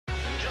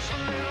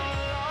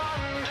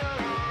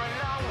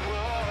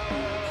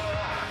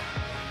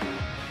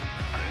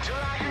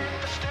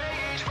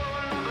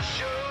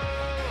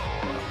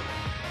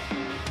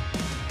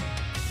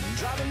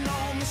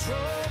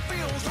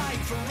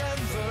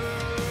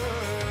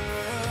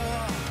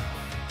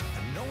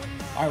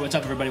All right, what's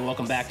up, everybody?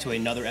 Welcome back to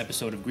another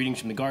episode of Greetings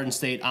from the Garden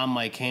State. I'm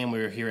Mike Ham.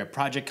 We're here at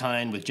Project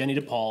Kind with Jenny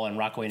DePaul in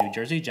Rockaway, New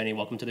Jersey. Jenny,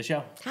 welcome to the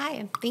show.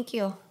 Hi, thank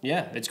you.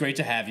 Yeah, it's great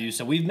to have you.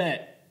 So we've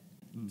met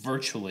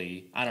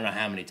virtually, I don't know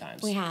how many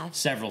times. We have.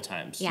 Several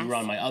times. Yes. You were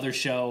on my other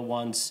show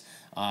once,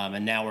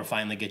 and now we're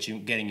finally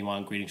getting you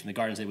on Greetings from the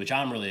Garden State, which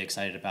I'm really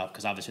excited about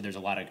because obviously there's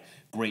a lot of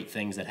great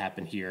things that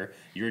happen here.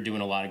 You're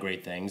doing a lot of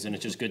great things, and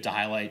it's just good to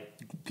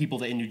highlight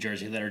people in New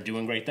Jersey that are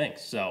doing great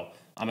things. So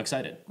I'm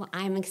excited. Well,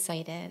 I'm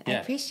excited. Yeah.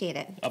 I appreciate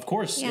it. Of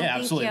course. Yeah, thank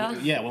absolutely.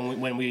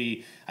 you.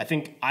 Yeah, I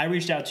think I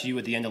reached out to you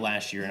at the end of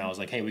last year and I was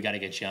like, hey, we got to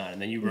get you on.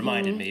 And then you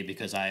reminded me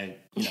because I,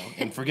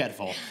 am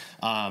forgetful.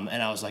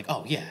 And I was like,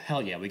 oh yeah,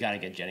 hell yeah, we got to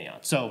get Jenny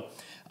on. So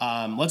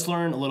let's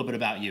learn a little bit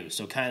about you.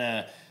 So kind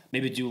of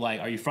maybe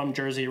are you from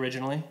Jersey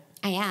originally?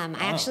 I am.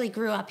 I actually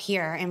grew up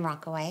here in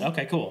Rockaway.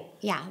 Okay, cool.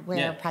 Yeah,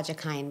 where Project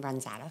Kind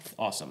runs out of.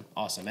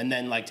 Awesome. And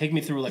then take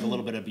me through a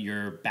little bit of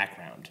your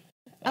background.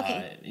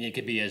 Okay. It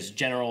could be as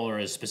general or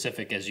as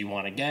specific as you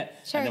want to get.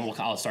 Sure. And then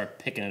I'll start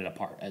picking it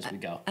apart as we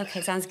go.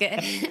 Okay, sounds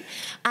good.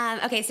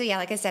 Okay, so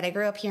like I said, I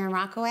grew up here in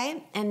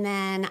Rockaway, and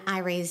then I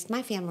raised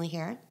my family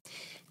here.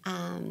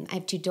 I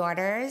have two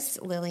daughters,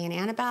 Lily and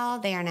Annabelle.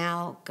 They are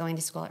now going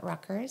to school at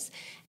Rutgers,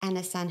 and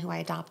a son who I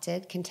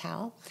adopted,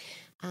 Quintel,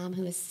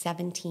 who is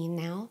 17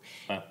 now.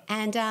 Wow.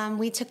 And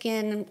we took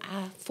in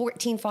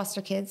 14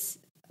 foster kids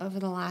over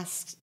the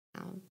last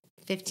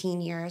 15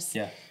 years.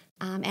 Yeah.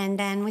 And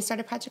then we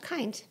started Project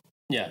Kind.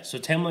 Yeah, so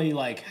tell me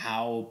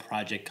how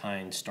Project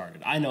Kind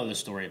started. I know the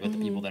story, but the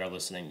people that are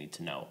listening need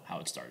to know how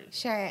it started.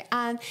 Sure.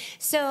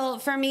 So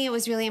for me, it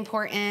was really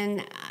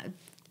important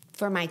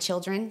for my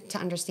children to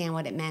understand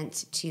what it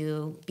meant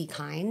to be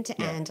kind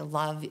and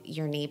love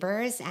your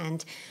neighbors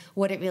and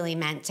what it really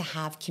meant to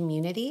have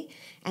community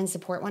and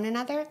support one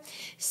another.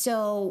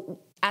 So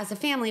as a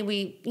family,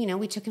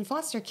 we took in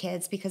foster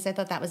kids because I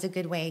thought that was a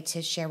good way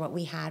to share what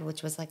we had,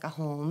 which was like a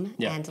home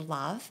and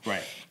love.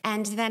 Right.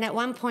 And then at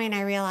one point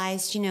I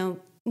realized,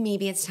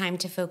 maybe it's time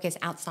to focus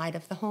outside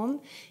of the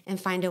home and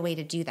find a way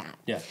to do that.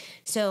 Yeah.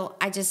 So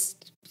I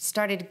just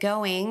started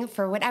going,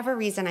 for whatever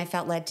reason I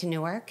felt led to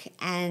Newark,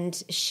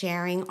 and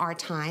sharing our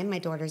time, my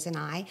daughters and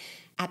I,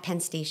 at Penn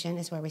Station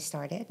is where we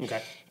started.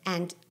 Okay.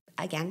 And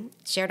again,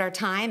 shared our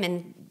time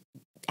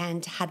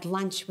and had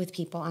lunch with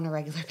people on a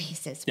regular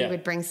basis. We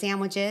would bring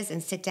sandwiches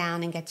and sit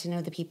down and get to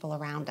know the people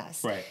around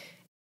us. Right.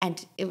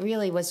 And it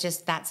really was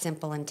just that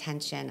simple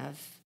intention of,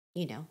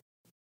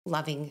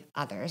 loving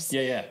others.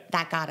 Yeah.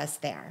 That got us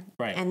there.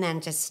 Right. And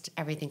then just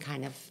everything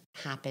kind of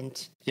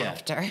happened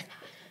after.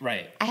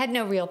 Right. I had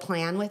no real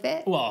plan with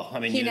it. Well,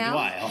 I mean, neither do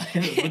I.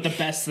 But the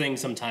best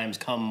things sometimes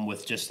come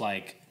with just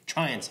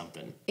trying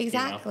something.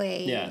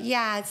 Exactly.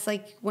 Yeah. It's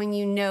like when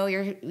and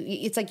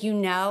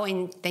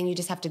then you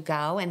just have to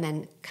go and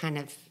then kind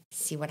of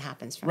see what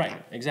happens from there.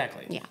 Right,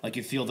 exactly. Yeah. Like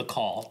you feel the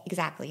call.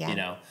 Exactly,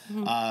 yeah.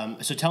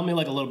 So tell me a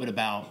little bit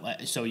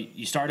about, so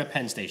you started at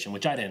Penn Station,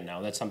 which I didn't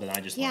know. That's something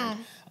I just learned.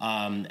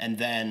 And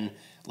then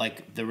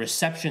the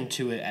reception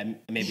to it,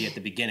 maybe at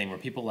the beginning, were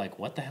people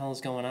what the hell is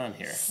going on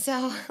here?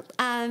 So,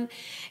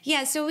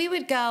 so we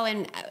would go,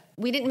 and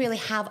we didn't really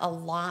have a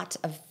lot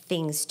of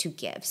things to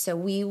give. So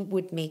we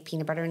would make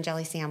peanut butter and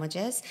jelly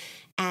sandwiches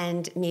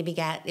and maybe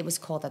it was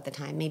cold at the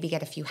time, maybe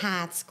get a few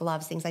hats,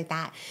 gloves, things like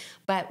that.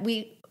 But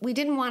we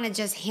didn't want to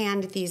just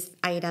hand these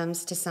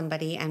items to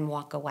somebody and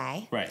walk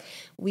away. Right.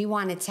 We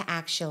wanted to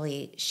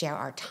actually share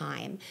our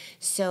time.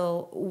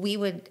 So we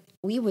would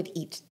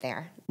eat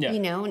there,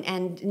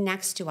 and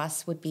next to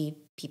us would be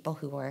people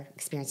who were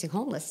experiencing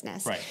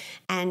homelessness. Right.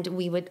 And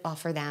we would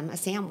offer them a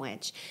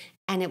sandwich.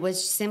 And it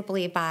was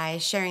simply by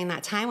sharing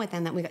that time with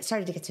them that we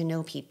started to get to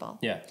know people.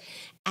 Yeah.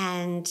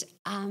 And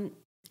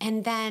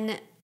then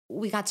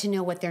we got to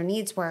know what their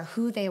needs were,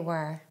 who they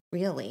were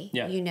really,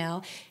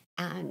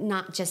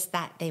 not just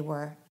that they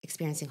were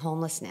experiencing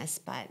homelessness,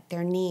 but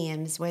their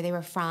names, where they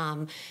were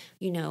from,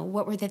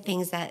 what were the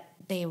things that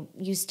they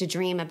used to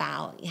dream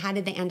about? How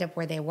did they end up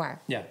where they were?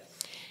 Yeah.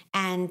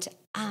 And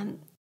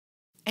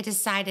I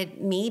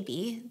decided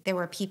maybe there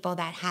were people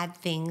that had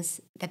things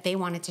that they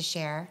wanted to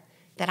share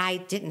that I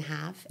didn't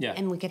have,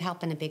 and we could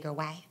help in a bigger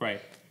way.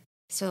 Right.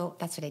 So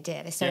that's what I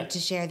did. I started to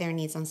share their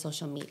needs on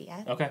social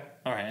media. Okay.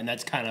 All right. And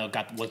that's kind of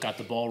what got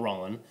the ball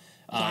rolling.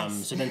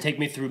 Yes. So then take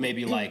me through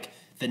maybe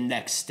the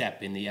next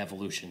step in the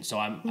evolution. So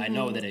I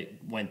know that it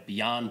went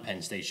beyond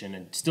Penn Station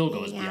and still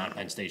goes beyond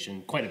Penn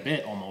Station quite a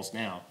bit almost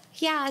now.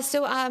 Yeah.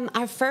 So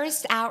our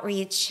first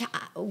outreach,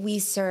 we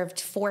served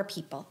 4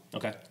 people.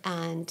 Okay.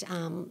 And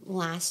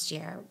last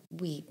year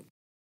we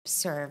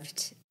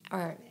served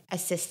or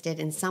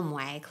assisted in some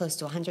way close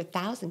to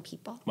 100,000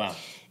 people. Wow.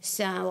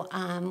 So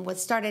what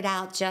started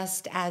out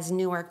just as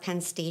Newark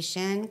Penn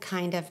Station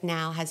kind of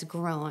now has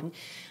grown.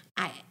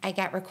 I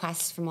get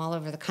requests from all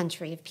over the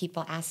country of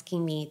people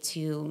asking me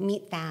to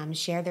meet them,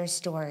 share their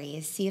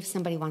stories, see if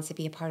somebody wants to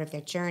be a part of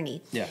their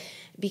journey. Yeah.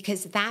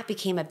 Because that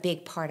became a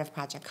big part of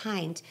Project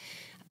Kind.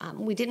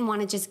 We didn't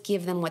want to just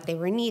give them what they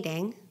were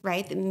needing,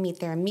 right, meet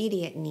their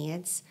immediate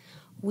needs.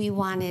 We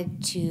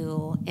wanted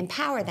to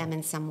empower them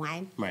in some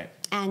way. Right.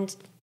 And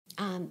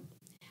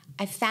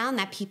I found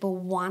that people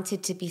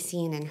wanted to be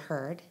seen and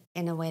heard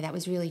in a way that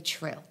was really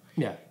true.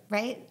 Yeah.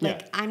 Right? Yeah.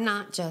 Like, I'm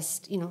not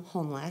just,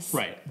 homeless.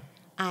 Right.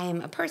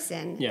 I'm a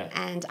person. Yeah.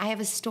 And I have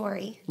a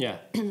story. Yeah.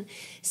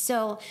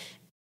 So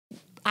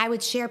I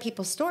would share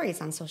people's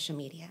stories on social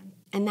media.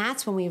 And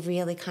that's when we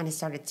really kind of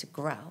started to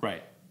grow.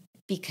 Right.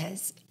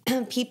 Because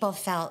people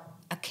felt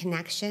a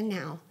connection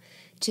now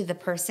to the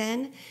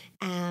person,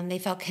 and they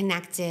felt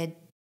connected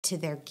to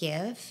their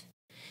give.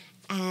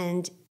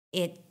 And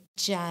it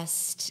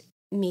just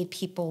made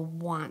people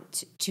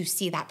want to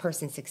see that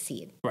person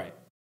succeed. Right.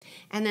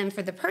 And then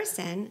for the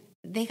person,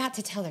 they got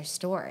to tell their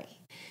story,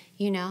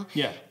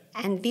 Yeah.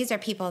 And these are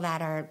people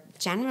that are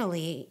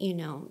generally,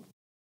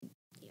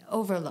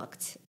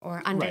 overlooked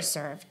or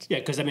underserved. Right. Yeah,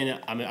 because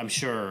I'm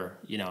sure,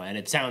 and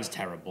it sounds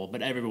terrible,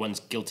 but everyone's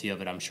guilty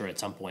of it, I'm sure, at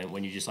some point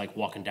when you're just like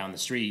walking down the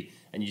street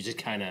and you just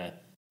kind of,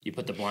 you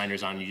put the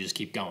blinders on and you just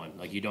keep going.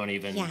 Like you don't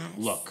even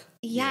look.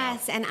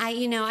 Yes. And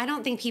I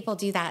don't think people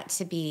do that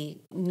to be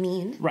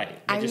mean.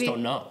 Right. They just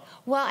don't know.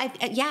 Well,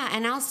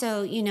 and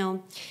also,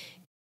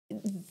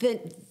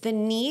 the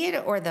need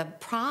or the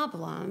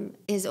problem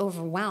is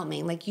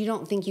overwhelming. Like you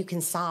don't think you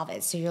can solve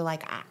it. So you're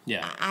like,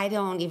 I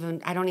don't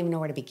even know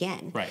where to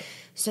begin. Right.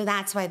 So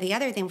that's why the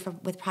other thing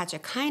with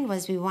Project Kind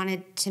was we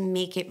wanted to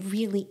make it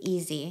really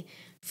easy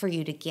for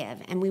you to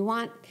give. And we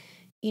want,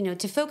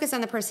 to focus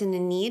on the person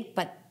in need,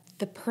 but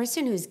the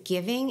person who's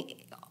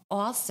giving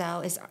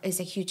also is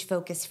a huge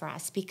focus for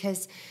us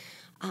because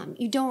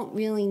you don't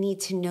really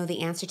need to know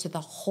the answer to the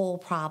whole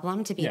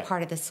problem to be a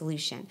part of the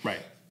solution.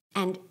 Right.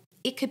 And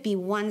it could be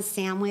one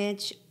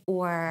sandwich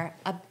or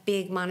a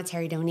big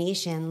monetary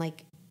donation,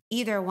 like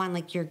either one,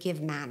 like your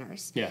give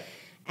matters. Yeah.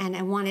 And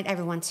I wanted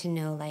everyone to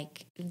know,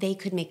 like, they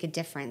could make a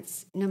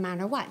difference no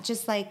matter what.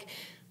 Just like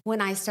when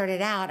I started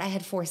out, I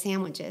had 4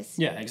 sandwiches.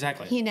 Yeah,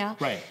 exactly.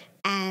 Right.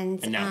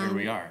 And now here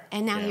we are.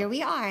 And now here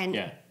we are. And,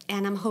 yeah.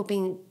 and I'm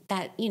hoping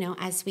that,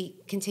 as we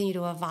continue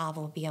to evolve,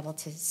 we'll be able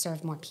to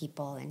serve more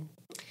people and,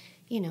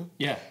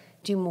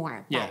 do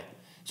more. Yeah.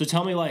 So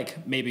tell me,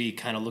 like, maybe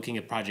kind of looking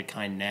at Project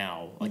Kind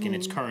now, like in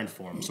its current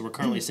form. So we're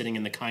currently sitting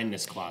in the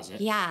kindness closet.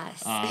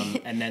 Yes.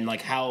 And then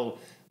like how,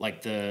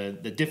 like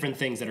the different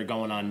things that are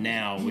going on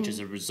now, which is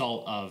a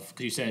result of,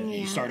 because you said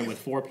you started with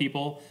 4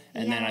 people,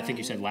 and then I think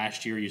you said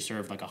last year you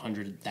served like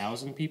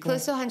 100,000 people.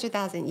 Close to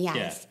 100,000,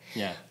 yes.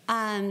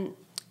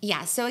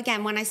 Yeah. So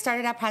again, when I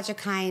started out Project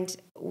Kind,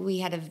 we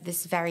had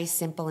this very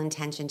simple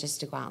intention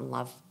just to go out and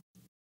love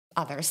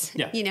others,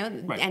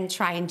 and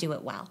try and do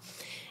it well.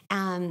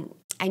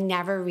 I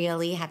never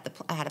really had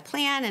a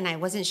plan, and I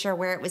wasn't sure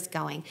where it was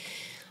going.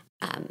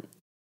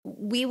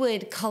 We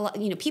would,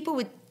 people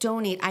would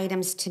donate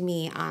items to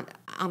me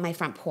on my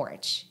front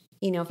porch.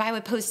 If I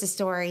would post a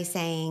story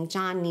saying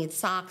John needs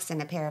socks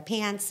and a pair of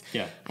pants,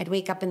 I'd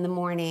wake up in the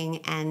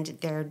morning and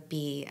there'd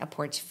be a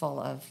porch full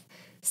of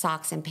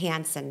socks and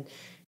pants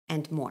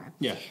and more.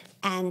 Yeah.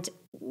 And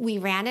we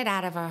ran it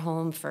out of our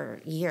home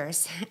for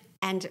years.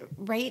 And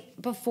right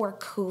before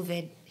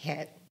COVID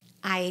hit,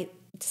 I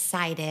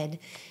decided,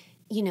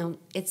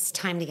 it's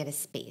time to get a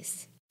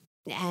space.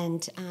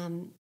 And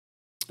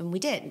we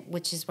did,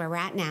 which is where we're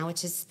at now,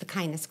 which is the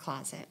kindness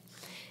closet.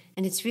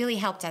 And it's really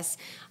helped us.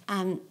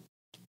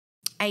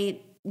 I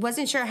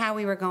wasn't sure how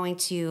we were going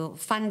to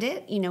fund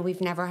it.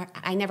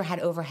 I never had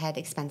overhead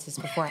expenses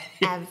before,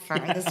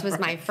 ever. This was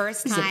my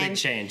first time. It's a big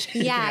change.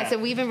 Yeah, so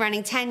we've been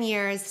running 10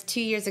 years,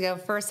 2 years ago,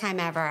 first time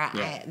ever,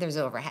 there's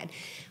overhead.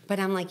 But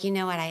I'm like, you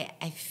know what,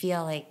 I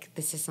feel like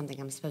this is something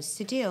I'm supposed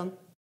to do.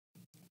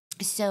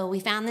 So we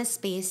found this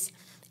space,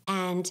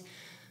 and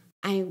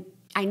I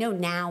know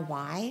now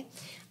why.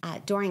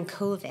 During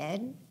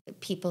COVID,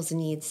 people's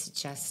needs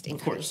just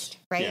increased,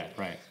 right? Yeah,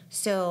 right.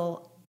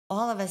 So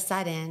all of a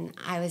sudden,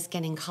 I was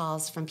getting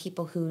calls from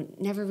people who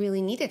never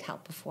really needed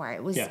help before.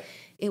 It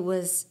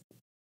was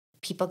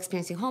people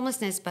experiencing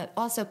homelessness, but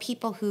also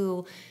people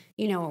who,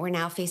 were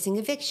now facing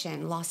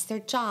eviction, lost their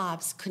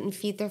jobs, couldn't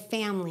feed their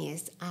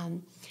families.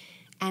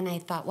 And I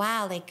thought,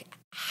 wow, like,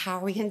 how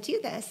are we going to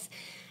do this?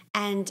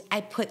 And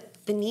I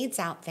put the needs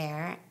out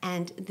there,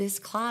 and this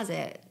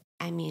closet,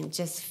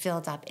 just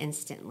filled up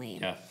instantly.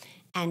 Yeah.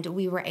 And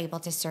we were able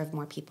to serve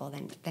more people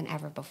than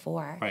ever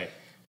before. Right.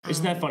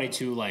 Isn't that funny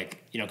too?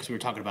 Like, because we were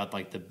talking about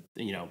like the,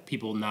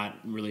 people not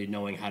really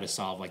knowing how to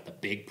solve like the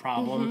big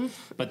problem,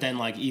 but then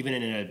like even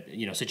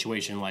in a,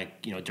 situation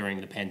like,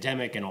 during the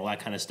pandemic and all that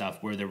kind of stuff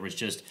where there was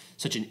just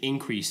such an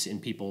increase in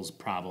people's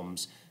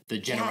problems, the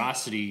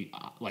generosity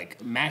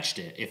like matched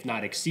it, if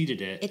not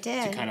exceeded it. It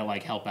did. To kind of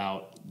like help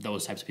out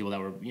those types of people that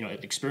were,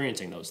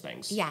 experiencing those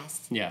things.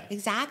 Yes. Yeah.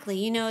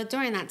 Exactly.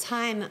 During that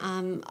time,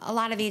 a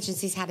lot of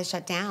agencies had to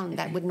shut down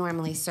that would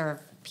normally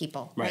serve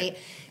people, right?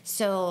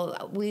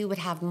 So we would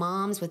have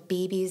moms with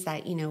babies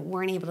that,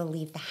 weren't able to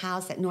leave the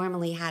house, that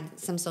normally had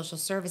some social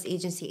service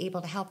agency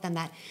able to help them,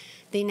 that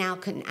they now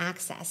couldn't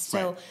access.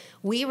 So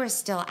we were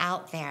still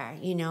out there.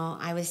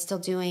 I was still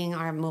doing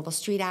our mobile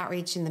street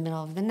outreach in the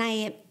middle of the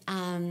night.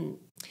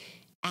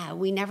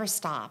 We never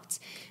stopped.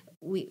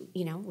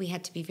 We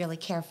had to be really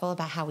careful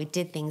about how we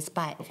did things,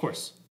 but of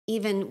course,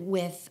 even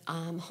with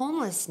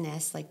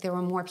homelessness, like there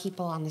were more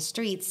people on the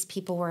streets.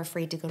 People were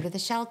afraid to go to the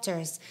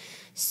shelters.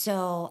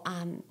 So,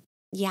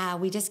 yeah,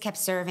 we just kept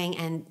serving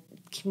and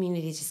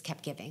community just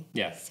kept giving.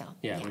 Yeah. So,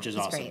 Which is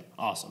it's awesome. great.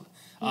 Awesome.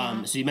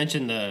 Yeah. So you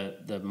mentioned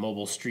the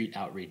mobile street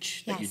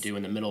outreach that you do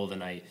in the middle of the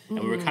night. And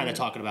we were kind of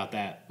talking about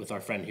that with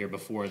our friend here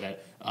before that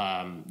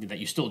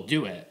you still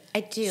do it.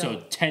 I do.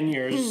 So 10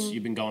 years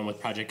you've been going with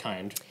Project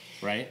Kind,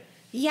 right?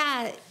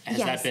 Yeah.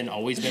 Has that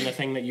always been the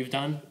thing that you've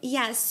done?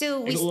 Yeah.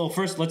 So well,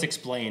 first let's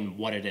explain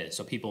what it is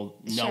so people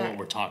know what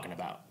we're talking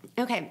about.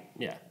 Okay.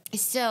 Yeah.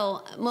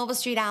 So mobile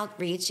street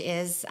outreach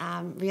is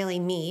really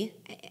me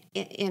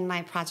in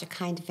my Project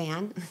Kind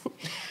van.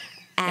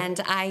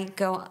 And I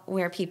go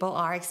where people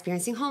are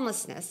experiencing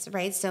homelessness,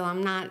 right? So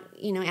I'm not,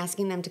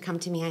 asking them to come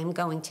to me. I'm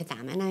going to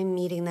them and I'm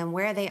meeting them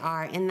where they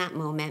are in that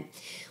moment,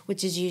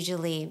 which is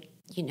usually,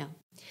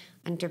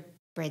 under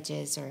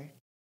bridges or,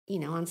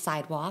 on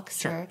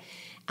sidewalks. Sure.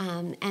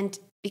 And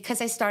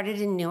because I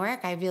started in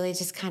Newark, I really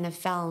just kind of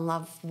fell in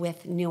love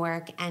with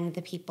Newark and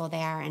the people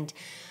there. And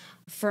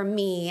for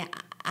me,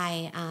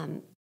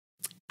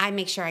 I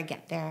make sure I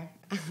get there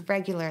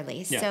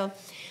regularly. Yeah. So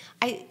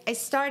I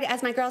started,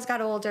 as my girls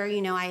got older,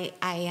 I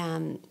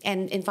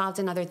and involved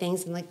in other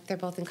things, and like they're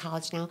both in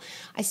college now,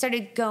 I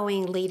started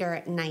going later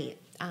at night.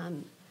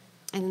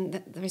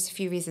 And there's a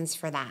few reasons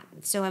for that.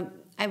 So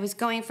I was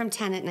going from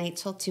 10 at night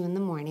till 2 in the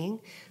morning,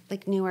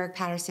 like Newark,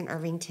 Patterson,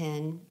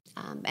 Irvington,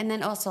 and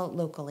then also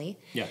locally.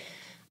 Yeah.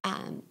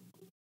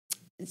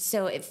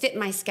 So it fit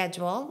my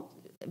schedule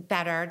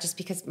better just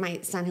because my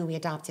son, who we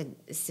adopted,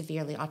 is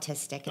severely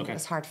autistic, and it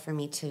was hard for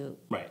me to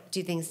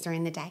do things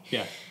during the day.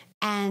 Yeah.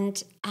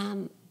 And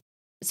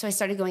so I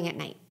started going at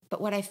night.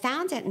 But what I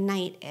found at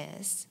night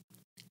is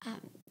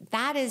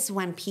that is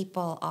when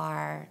people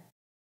are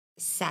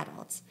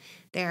settled.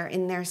 They're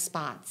in their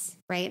spots,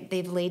 right?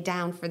 They've laid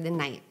down for the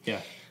night.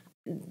 Yeah.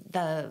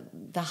 The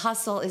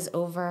hustle is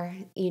over.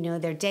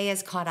 Their day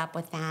is caught up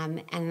with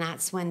them, and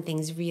that's when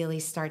things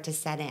really start to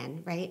set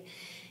in, right?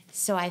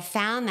 So I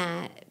found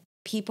that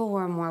people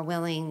were more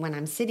willing when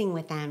I'm sitting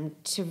with them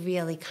to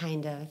really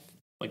kind of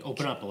like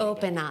open up a little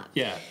bit.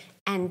 Yeah.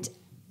 And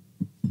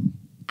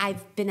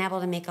I've been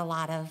able to make a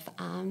lot of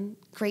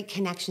great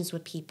connections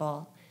with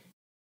people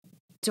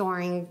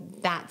during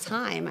that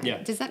time.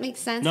 Yeah. Does that make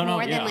sense? No,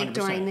 more than 100%.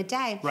 During the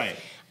day. Right.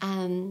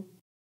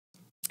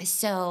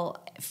 So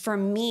for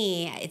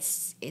me,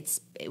 it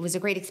was a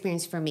great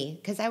experience for me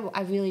because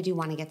I really do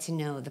want to get to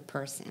know the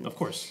person. Of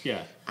course,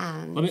 yeah.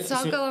 So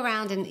I'll go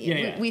around and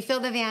we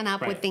fill the van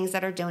up with things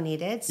that are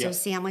donated. So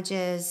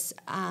sandwiches,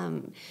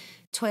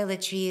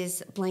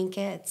 toiletries,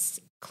 blankets,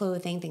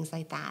 clothing, things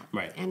like that.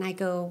 Right. And I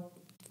go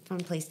from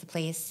place to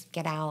place,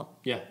 get out,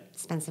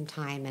 spend some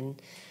time, and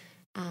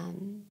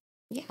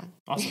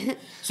Awesome.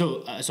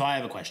 So I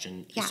have a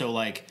question. Yeah. So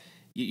like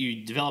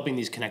you developing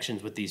these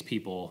connections with these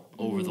people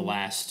over the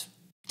last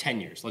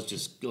 10 years. Let's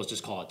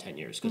just call it 10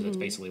 years because that's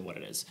basically what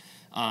it is.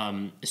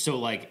 So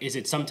like, is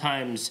it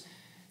sometimes,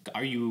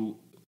 are you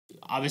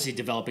obviously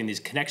developing these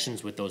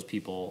connections with those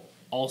people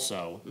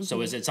also?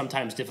 So is it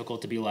sometimes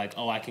difficult to be like,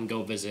 oh, I can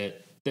go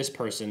visit this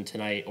person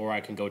tonight, or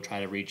I can go try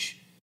to reach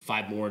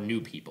 5 more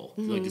new people?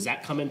 Like, does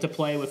that come into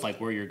play with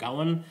like where you're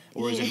going,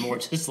 or is it more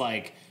just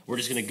like we're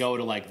just going to go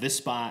to like this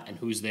spot and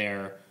who's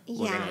there,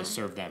 we're going to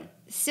serve them?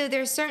 So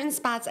there's certain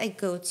spots I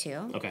go to.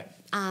 Okay.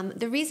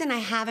 The reason I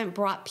haven't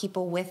brought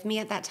people with me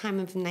at that time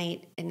of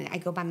night and I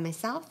go by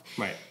myself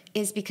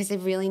is because I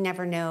really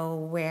never know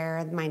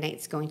where my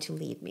night's going to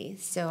lead me.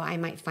 So I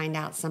might find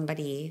out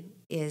somebody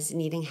is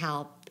needing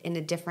help in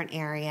a different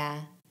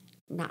area.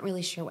 I'm not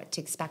really sure what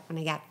to expect when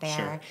I get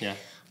there. Sure.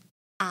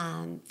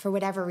 Yeah. For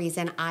whatever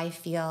reason, I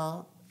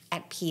feel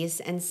at peace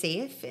and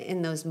safe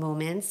in those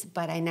moments,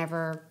 but I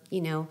never,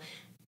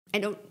 I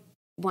don't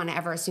want to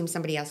ever assume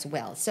somebody else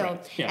will. So,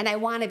 and I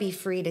want to be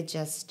free to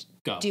just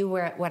do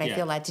what I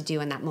feel led to do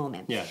in that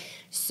moment. Yeah.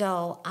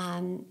 So,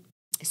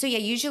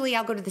 usually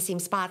I'll go to the same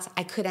spots.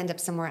 I could end up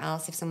somewhere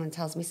else if someone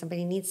tells me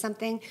somebody needs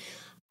something.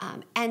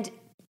 And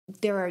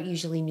there are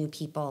usually new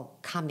people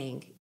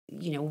coming,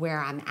 where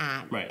I'm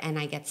at, and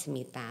I get to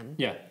meet them.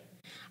 Yeah.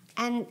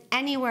 And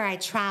anywhere I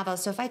travel,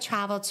 so if I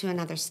travel to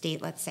another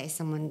state, let's say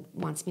someone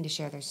wants me to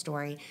share their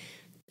story,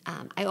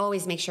 I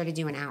always make sure to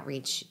do an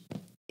outreach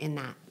in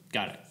that.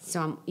 Got it.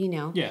 So I'm,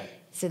 Yeah.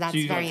 So that's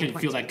very important. You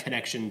feel that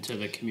connection to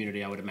the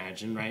community, I would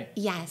imagine, right?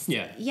 Yes.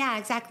 Yeah. Yeah,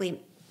 exactly.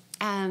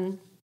 And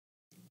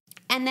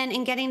then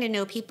in getting to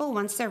know people,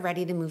 once they're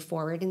ready to move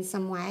forward in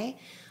some way,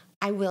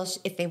 I will,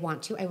 if they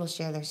want to, I will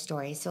share their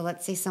story. So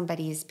let's say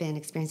somebody's been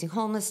experiencing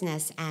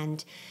homelessness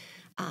and,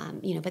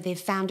 but they've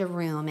found a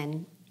room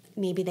and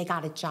maybe they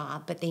got a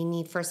job, but they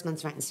need first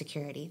month's rent and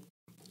security.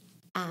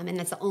 And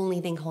that's the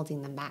only thing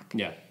holding them back.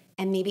 Yeah.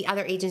 And maybe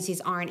other agencies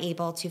aren't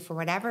able to, for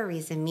whatever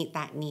reason, meet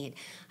that need.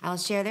 I'll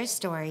share their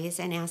stories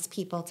and ask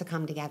people to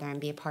come together and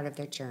be a part of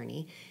their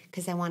journey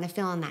because I want to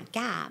fill in that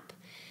gap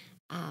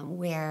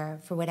where,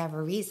 for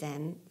whatever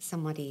reason,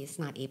 somebody's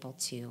not able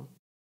to,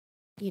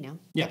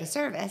 get a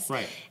service.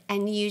 Right.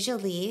 And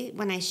usually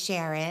when I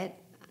share it,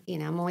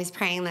 I'm always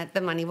praying that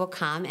the money will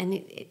come, and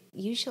it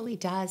usually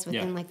does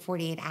within like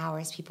 48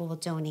 hours. People will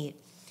donate,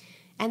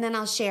 and then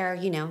I'll share,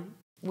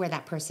 where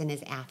that person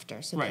is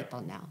after, so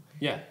people know.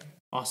 Yeah.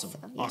 Awesome. So,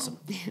 yeah.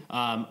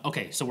 Awesome.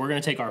 Okay, so we're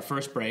going to take our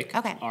first break.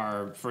 Okay.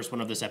 Our first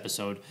one of this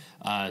episode.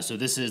 So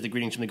this is the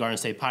Greetings from the Garden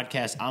State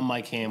podcast. I'm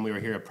Mike Ham. We were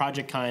here at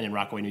Project Kind in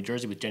Rockaway, New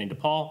Jersey with Jenny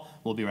DePaul.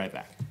 We'll be right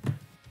back.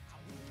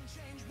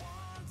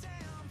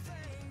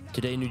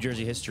 Today, New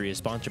Jersey History is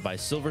sponsored by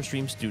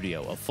Silverstream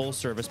Studio, a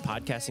full-service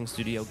podcasting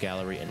studio,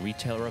 gallery, and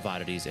retailer of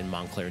oddities in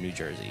Montclair, New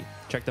Jersey.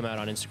 Check them out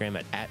on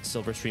Instagram at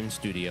Silverstream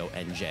Studio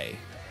NJ.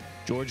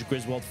 George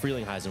Griswold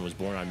Frelinghuysen was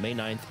born on May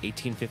 9,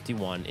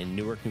 1851 in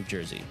Newark, New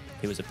Jersey.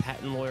 He was a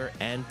patent lawyer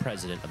and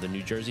president of the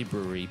New Jersey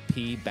brewery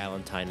P.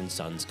 Ballantyne &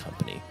 Sons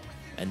Company.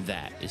 And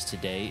that is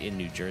today in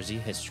New Jersey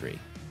history.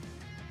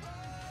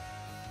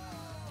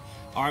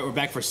 All right, we're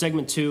back for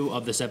segment 2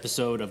 of this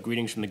episode of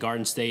Greetings from the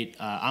Garden State.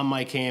 I'm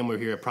Mike Ham. We're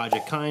here at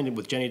Project Kind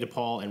with Jenny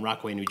DePaul in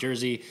Rockaway, New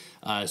Jersey.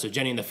 So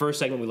Jenny, in the first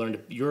segment, we learned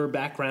your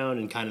background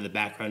and kind of the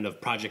background of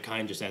Project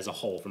Kind just as a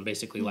whole, from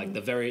basically like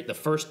the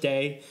first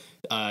day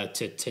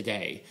to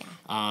today.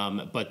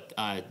 But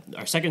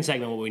our second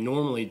segment, what we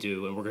normally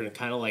do, and we're going to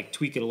kind of like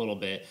tweak it a little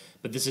bit,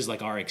 but this is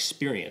like our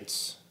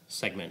experience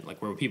segment, like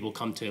where people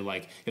come to,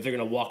 like, if they're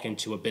going to walk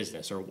into a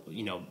business or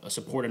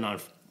support a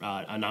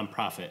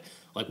nonprofit,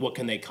 like what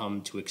can they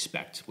come to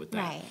expect with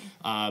that?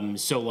 Right.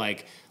 So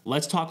like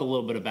let's talk a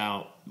little bit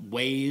about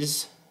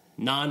ways,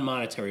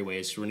 non-monetary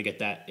ways. We're going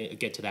to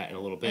get to that in a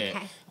little bit.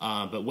 Okay.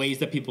 But ways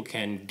that people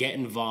can get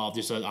involved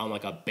just on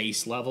like a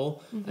base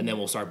level, and then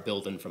we'll start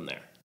building from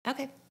there.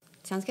 Okay.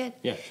 Sounds good.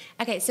 Yeah.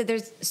 Okay, so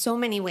there's so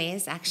many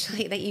ways,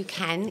 actually, that you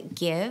can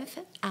give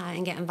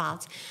and get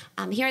involved.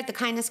 Here at the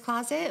Kindness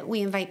Closet,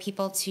 we invite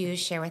people to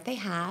share what they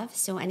have.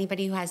 So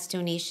anybody who has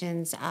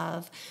donations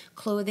of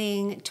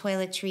clothing,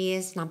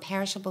 toiletries,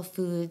 non-perishable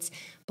foods,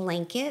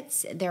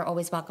 blankets, they're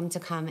always welcome to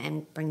come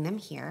and bring them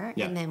here,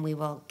 and then we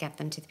will get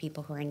them to the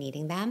people who are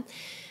needing them.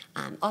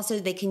 Also,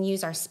 they can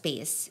use our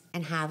space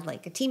and have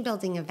like a team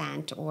building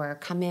event or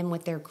come in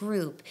with their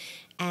group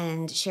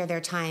and share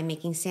their time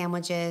making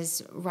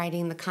sandwiches,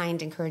 writing the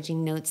kind,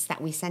 encouraging notes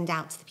that we send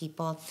out to the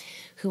people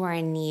who are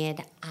in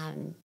need,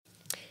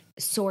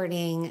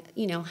 sorting,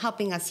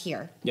 helping us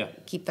here. Yeah.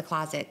 Keep the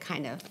closet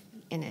kind of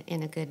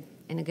in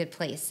a good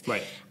place.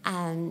 Right.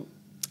 And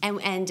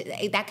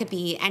that could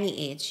be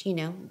any age, you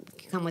can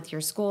come with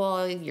your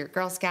school, your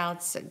Girl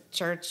Scouts,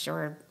 church,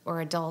 or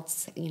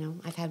adults.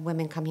 I've had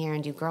women come here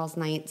and do girls'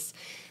 nights,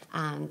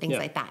 things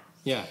like that.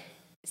 Yeah.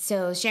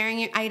 So sharing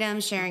your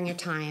items, sharing your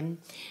time.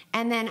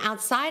 And then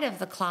outside of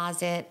the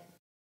closet,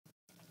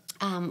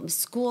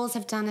 schools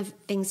have done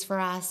things for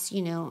us,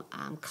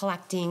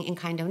 collecting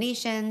in-kind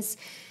donations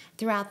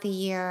throughout the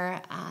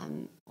year.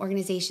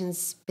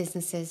 Organizations,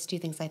 businesses do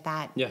things like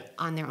that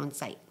on their own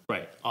site.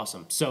 Right.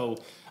 Awesome. So,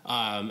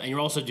 and you're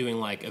also doing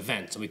like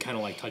events, and we kind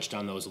of like touched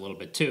on those a little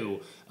bit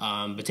too.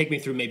 But take me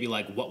through maybe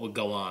like what would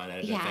go on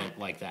at an event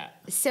like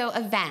that. So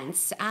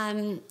events.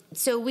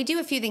 So we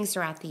do a few things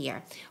throughout the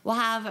year. We'll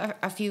have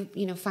a few,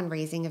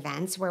 fundraising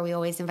events where we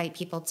always invite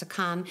people to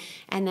come,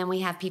 and then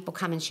we have people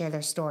come and share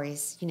their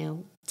stories,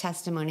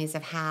 testimonies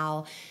of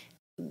how,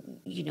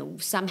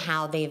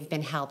 somehow they've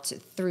been helped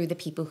through the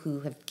people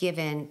who have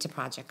given to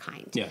Project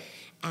Kind. Yeah.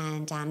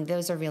 And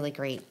those are really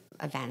great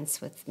events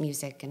with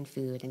music and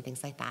food and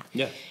things like that.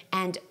 Yeah.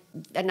 And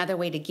another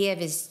way to give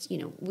is,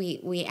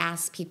 we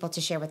ask people to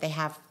share what they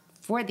have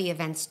for the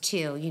events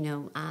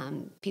too.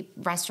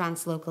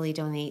 Restaurants locally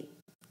donate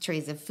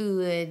trays of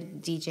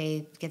food,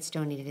 DJ gets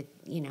donated,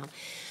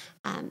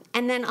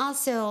 and then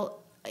also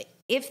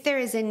if there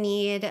is a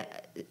need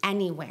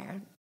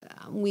anywhere,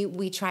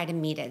 we try to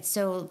meet it.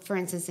 So, for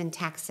instance, in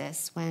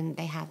Texas, when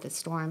they had the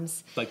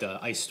storms, like the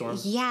ice storm,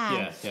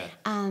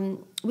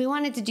 we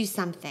wanted to do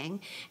something,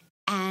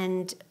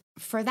 and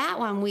for that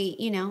one, we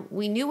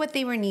knew what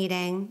they were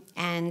needing,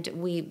 and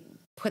we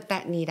put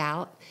that need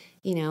out.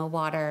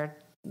 Water,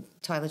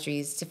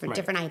 toiletries,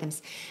 different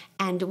items,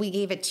 and we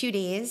gave it 2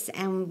 days,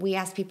 and we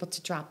asked people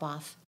to drop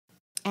off,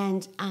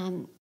 and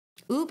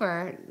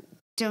Uber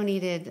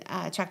donated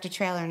a tractor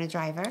trailer and a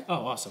driver.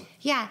 Oh, awesome.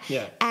 Yeah.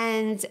 Yeah.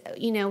 And,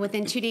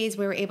 within 2 days,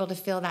 we were able to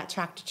fill that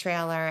tractor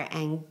trailer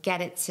and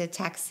get it to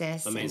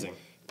Texas. Amazing.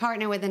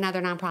 Partner with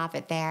another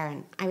nonprofit there.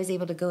 And I was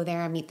able to go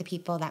there and meet the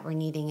people that were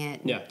needing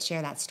it and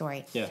share that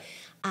story. Yeah.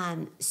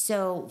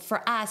 So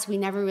for us, we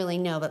never really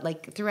know, but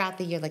like throughout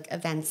the year, like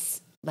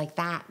events like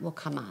that will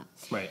come up.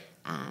 Right.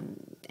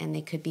 And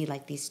they could be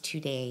like these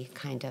 2-day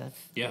kind of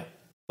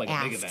like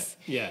asks. A big event.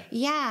 Yeah.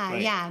 Yeah.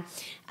 Right. Yeah.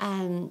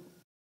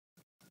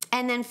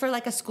 And then for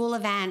like a school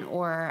event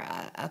or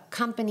a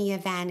company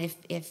event,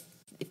 if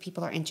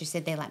people are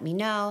interested, they let me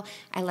know.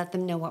 I let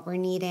them know what we're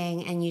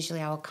needing, and usually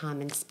I will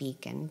come and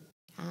speak and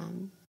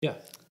Yeah.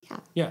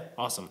 Yeah,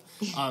 awesome.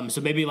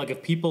 So maybe like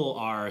if people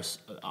are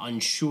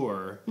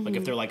unsure, like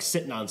if they're like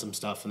sitting on some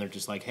stuff and they're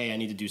just like, hey, I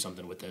need to do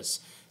something with this.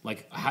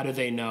 Like, how do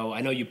they know?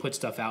 I know you put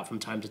stuff out from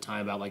time to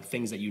time about like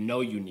things that you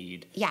know you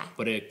need. Yeah.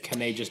 But can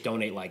they just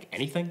donate like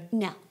anything?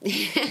 No.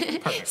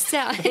 Perfect. So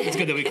it's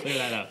good that we clear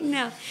that up.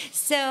 No.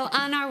 So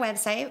on our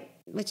website,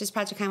 which is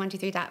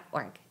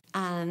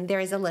projectkind123.org, there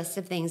is a list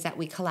of things that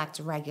we collect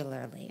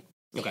regularly.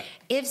 Okay.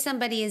 If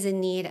somebody is in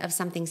need of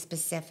something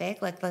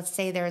specific, like let's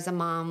say there's a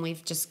mom,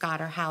 we've gotten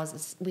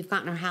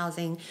her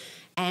housing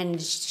and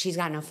she's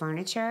got no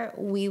furniture,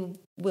 we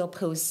will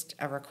post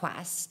a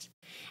request.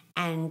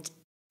 And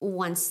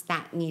once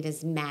that need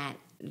is met,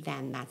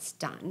 then that's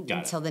done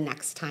until the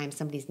next time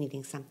somebody's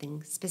needing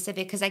something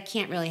specific. Because I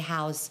can't really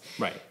house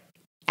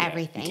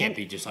everything. You can't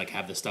be just like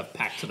have the stuff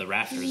packed to the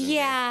rafters.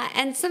 Yeah.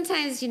 And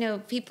sometimes,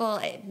 people,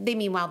 they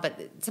mean well,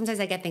 but sometimes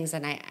I get things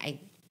and I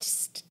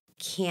just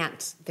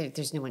can't,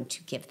 there's no one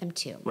to give them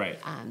to. Right.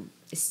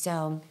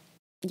 So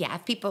yeah,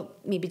 if people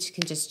maybe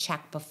can just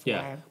check before.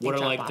 Yeah. What are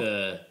like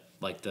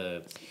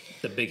the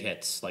big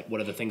hits? Like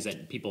what are the things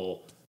that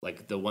people,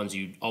 like the ones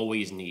you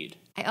always need?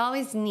 I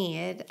always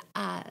need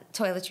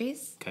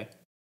toiletries. Okay.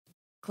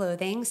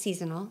 Clothing,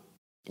 seasonal,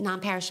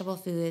 non-perishable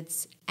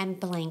foods, and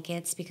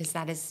blankets, because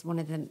that is one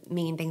of the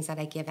main things that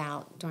I give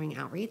out during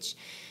outreach.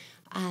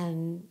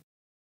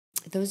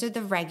 Those are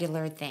the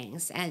regular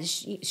things. And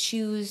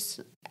shoes.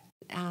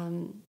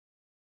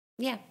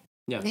 Yeah.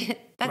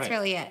 That's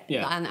really it.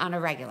 Yeah. On a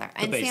regular.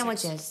 The and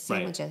basics.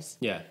 Sandwiches.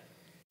 Right. Yeah.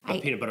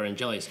 Peanut butter and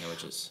jelly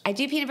sandwiches. I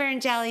do peanut butter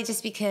and jelly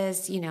just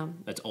because,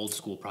 That's old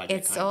school project.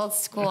 It's old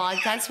school.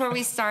 That's where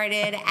we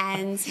started.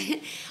 And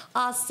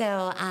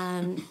also,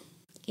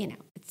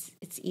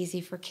 it's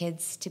easy for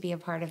kids to be a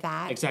part of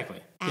that.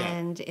 Exactly.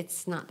 And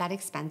it's not that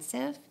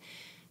expensive.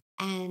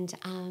 And,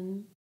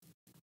 and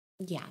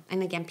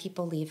again,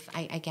 people leave.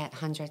 I get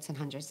hundreds and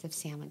hundreds of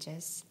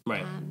sandwiches.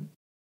 Right.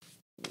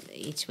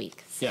 Each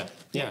week. So.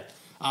 Yeah.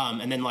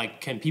 And then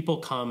like, can people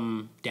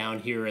come down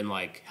here and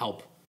like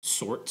help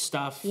sort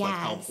stuff, yes. like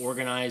help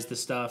organize the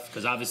stuff?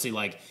 Because obviously,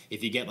 like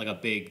if you get like a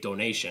big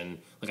donation,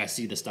 like I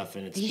see the stuff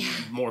and it's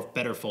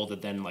better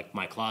folded than like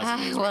my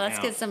closet is well, right that's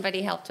now. because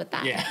somebody helped with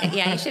that.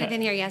 Yeah, you should have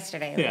been here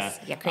yesterday. It was,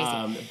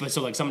 crazy. But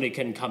so like somebody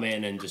can come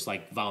in and just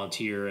like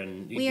volunteer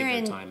and give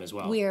their time as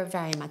well. We are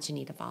very much in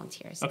need of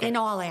volunteers in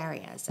all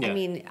areas. Yeah. I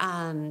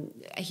mean,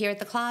 here at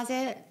the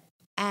closet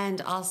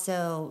and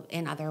also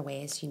in other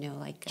ways,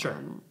 like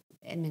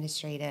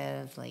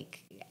administrative, like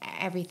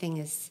everything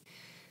is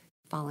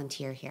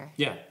volunteer here.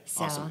 Yeah.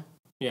 So, awesome.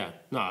 Yeah.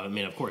 No, I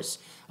mean, of course.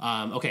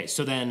 Okay.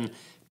 So then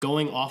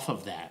going off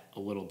of that a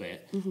little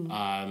bit,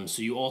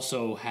 so you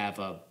also have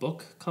a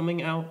book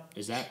coming out.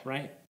 Is that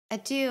right? I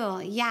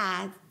do.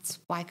 Yeah. It's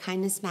Why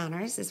Kindness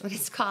Matters is what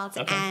it's called.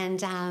 Okay. And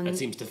that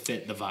seems to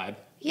fit the vibe.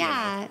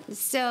 Yeah.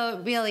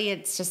 So really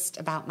it's just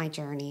about my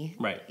journey.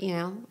 Right.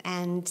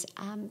 And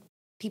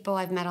people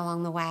I've met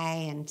along the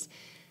way and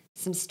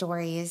some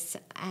stories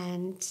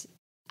and,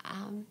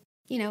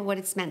 what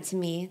it's meant to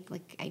me.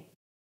 Like I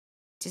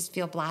just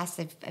feel blessed.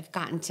 I've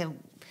gotten to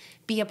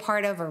be a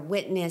part of or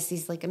witness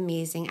these like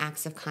amazing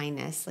acts of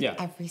kindness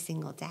every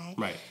single day.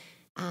 Right.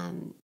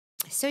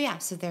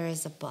 So there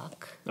is a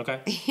book.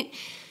 Okay.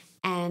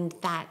 And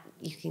that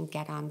you can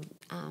get on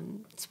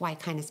it's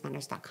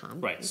whykindnessmatters.com.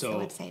 Right. It's so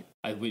the website.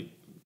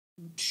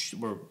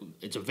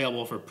 It's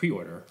available for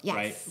pre-order, yes.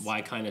 right?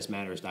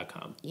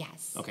 Whykindnessmatters.com.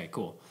 Yes. Okay,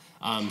 cool.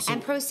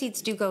 And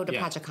proceeds do go to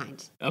Project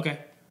Kind. Okay.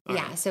 All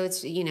right. So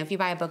it's if you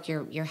buy a book,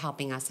 you're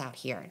helping us out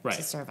here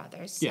to serve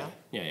others. So.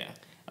 Yeah.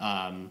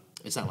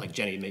 It's not like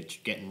Jenny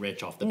getting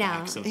rich off the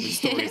backs of the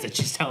stories that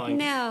she's telling.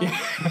 No.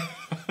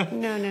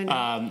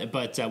 No.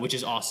 But which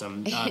is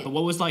awesome. But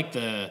what was like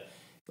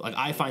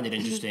I find it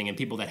interesting, and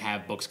people that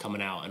have books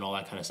coming out and all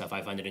that kind of stuff,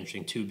 I find it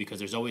interesting too, because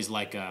there's always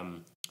like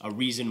a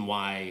reason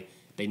why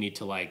they need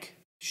to like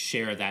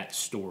share that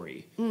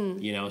story,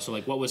 So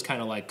like, what was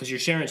kind of like, because you're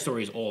sharing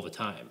stories all the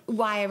time.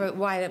 Why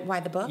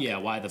the book? Yeah,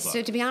 why the book?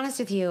 So to be honest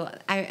with you,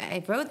 I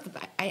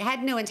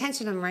had no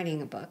intention of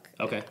writing a book.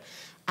 Okay.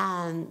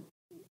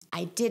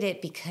 I did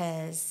it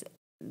because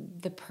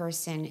the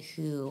person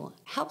who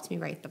helped me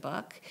write the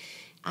book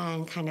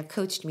and kind of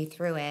coached me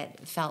through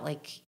it felt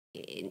like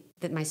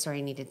that my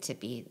story needed to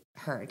be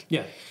heard.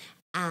 Yeah.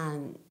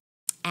 And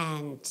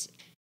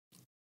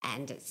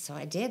so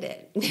I did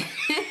it.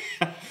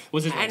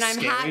 Was it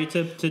scary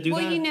to do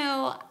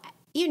that?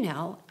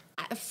 Well,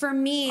 for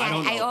me, I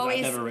don't know.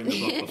 I've never written a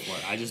book before.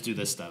 I just do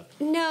this stuff.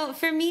 No,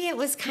 for me, it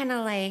was kind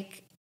of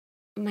like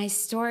my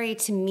story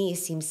to me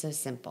seems so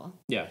simple.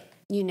 Yeah.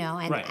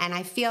 And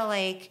I feel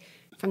like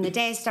from the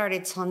day I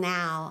started till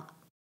now,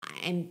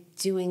 I'm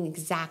doing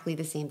exactly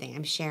the same thing.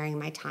 I'm sharing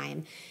my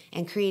time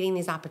and creating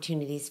these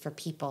opportunities for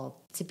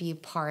people to be a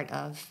part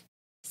of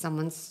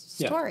someone's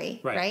story,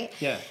 right?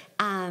 Yeah.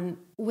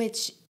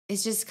 Which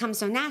has just come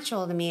so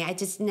natural to me. I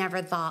just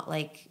never thought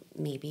like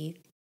maybe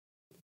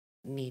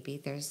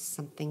maybe there's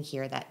something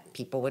here that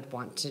people would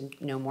want to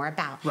know more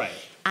about. Right.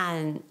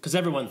 Because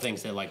everyone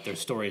thinks that like their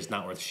story is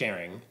not worth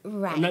sharing.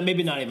 Right.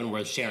 Maybe not even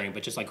worth sharing,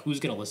 but just like who's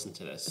going to listen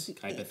to this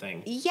type of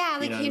thing. Yeah,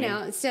 like, you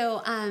know,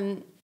 so,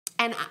 and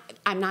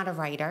I'm not a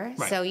writer.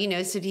 Right. So, you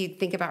know, so if you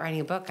think about writing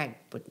a book, I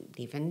wouldn't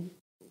even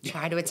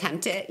try to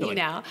attempt it, you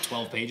know.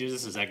 12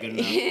 pages, is that good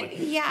enough? Like,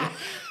 yeah.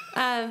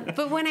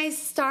 But when I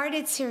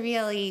started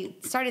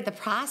the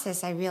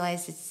process, I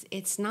realized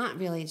it's not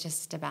really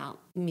just about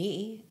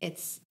me.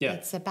 It's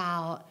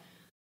about,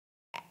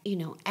 you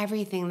know,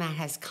 everything that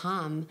has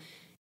come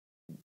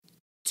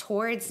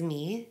towards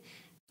me,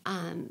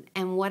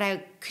 and what I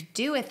could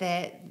do with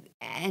it.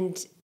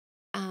 And,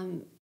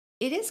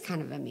 it is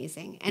kind of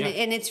amazing. And,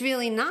 and it's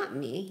really not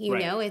me, you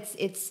know,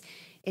 it's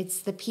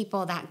the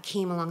people that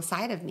came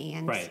alongside of me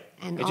and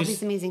all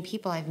these amazing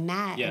people I've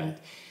met. Yeah.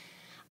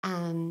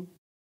 And,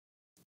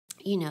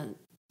 you know,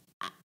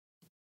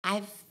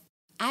 I've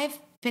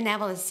been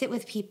able to sit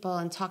with people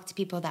and talk to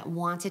people that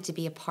wanted to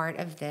be a part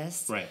of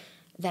this,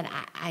 that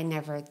I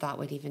never thought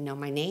would even know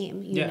my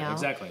name, you know?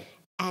 Exactly.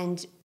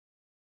 And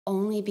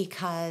only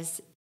because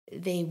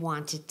they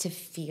wanted to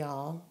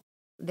feel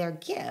their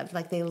give,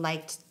 like they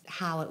liked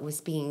how it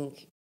was being,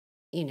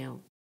 you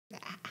know,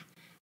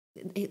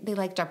 they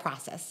liked our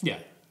process. Yeah.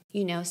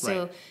 You know,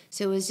 so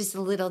it was just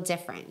a little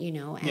different, you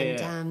know,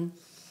 and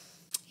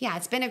yeah,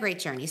 it's been a great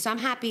journey. So I am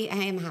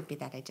happy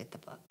that I did the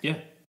book. Yeah.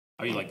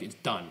 Are you like, it's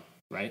done,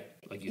 right?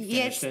 Like you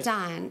finished it?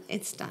 Done.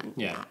 It's done.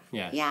 Yeah.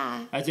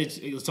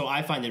 So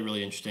I find it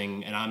really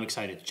interesting, and I'm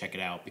excited to check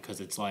it out because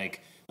it's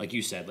like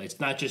you said, like, it's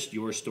not just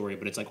your story,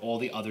 but it's like all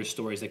the other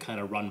stories that kind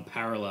of run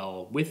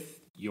parallel with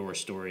your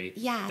story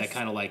that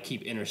kind of like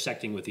keep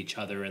intersecting with each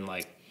other, and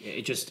like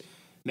it just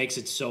makes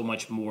it so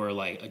much more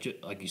like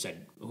you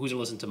said, who's gonna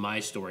listen to my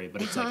story,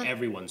 but it's like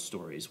everyone's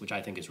stories, which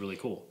I think is really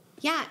cool.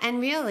 Yeah, and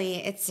really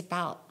it's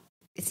about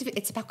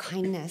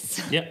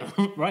kindness. Yeah,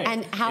 right.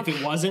 And how, if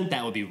it wasn't,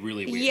 that would be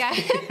really weird. Yeah,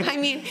 I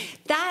mean,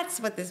 that's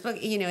what this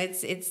book, you know,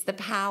 it's the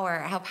power,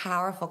 how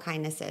powerful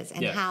kindness is,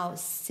 and how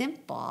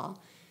simple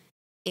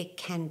it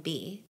can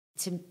be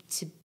to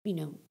you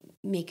know,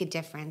 make a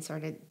difference or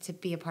to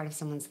be a part of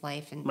someone's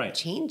life and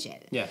change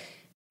it. Yeah.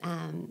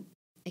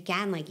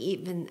 Again, like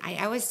even I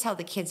always tell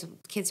the kids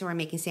who are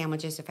making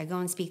sandwiches, if I go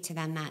and speak to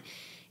them, that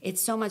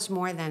it's so much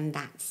more than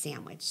that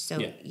sandwich.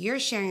 So you're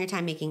sharing your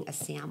time making a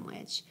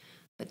sandwich,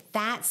 but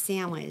that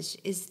sandwich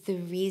is the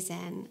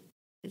reason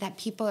that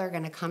people are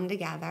going to come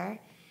together,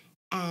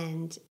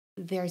 and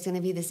there's going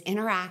to be this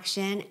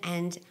interaction,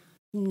 and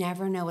you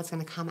never know what's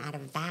going to come out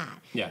of that.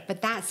 Yeah.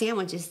 But that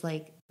sandwich is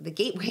like the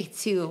gateway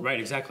to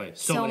exactly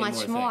so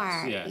much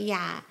more.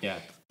 Yeah.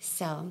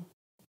 So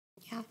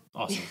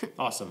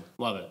awesome.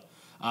 Love it.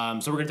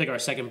 So we're going to take our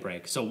second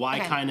break. So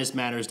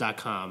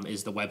whykindnessmatters.com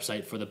is the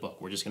website for the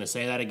book. We're just going to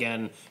say that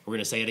again. We're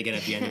going to say it again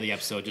at the end of the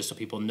episode just so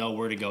people know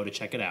where to go to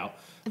check it out.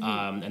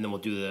 And then we'll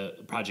do the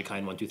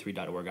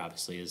projectkind123.org,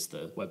 obviously, is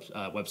the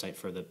website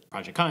for the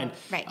Project Kind.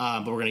 Right.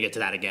 But we're going to get to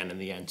that again in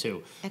the end,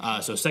 too.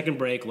 Okay. So second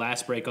break,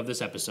 last break of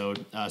this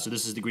episode. So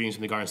this is the Greetings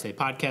from the Garden State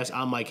podcast.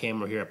 I'm Mike Ham.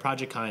 We're here at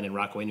Project Kind in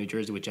Rockaway, New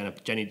Jersey with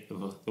Jenny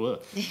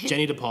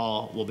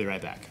DePaul. We'll be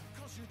right back.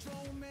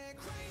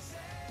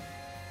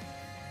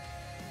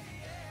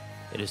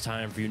 It is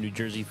time for your New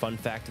Jersey fun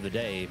fact of the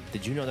day.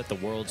 Did you know that the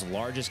world's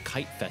largest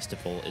kite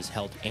festival is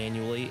held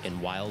annually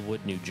in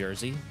Wildwood, New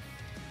Jersey?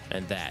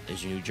 And that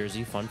is your New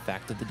Jersey fun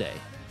fact of the day.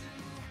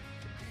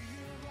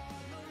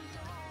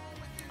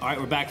 All right,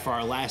 we're back for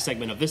our last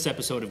segment of this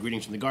episode of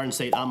Greetings from the Garden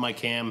State. I'm Mike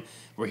Ham.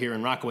 We're here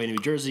in Rockaway, New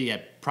Jersey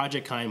at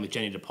Project Kind with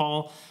Jenny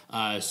DePaul.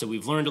 So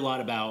we've learned a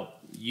lot about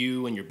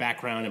you and your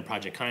background and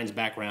Project Kind's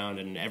background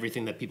and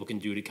everything that people can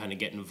do to kind of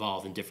get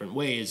involved in different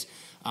ways.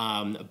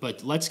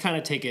 But let's kind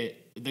of take it,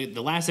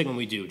 the last segment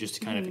we do, just to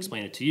kind of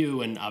explain it to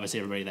you and obviously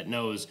everybody that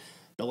knows,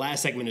 the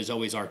last segment is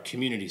always our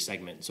community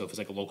segment. So if it's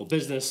like a local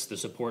business, the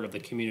support of the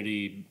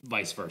community,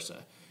 vice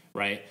versa,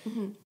 right?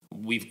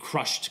 We've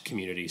crushed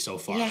community so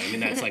far. Yeah. I mean,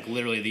 that's like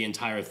literally the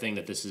entire thing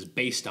that this is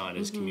based on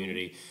is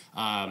community.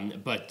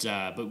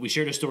 But we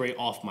shared a story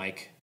off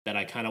mic that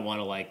I kind of want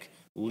to like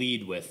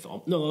lead with.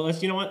 No,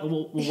 you know what?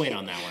 We'll wait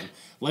on that one.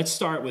 Let's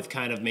start with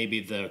kind of maybe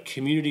the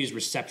community's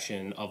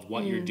reception of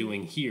what you're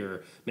doing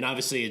here. I mean,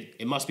 obviously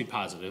it must be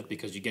positive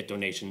because you get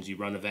donations, you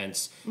run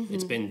events.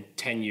 It's been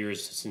 10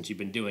 years since you've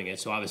been doing it.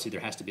 So obviously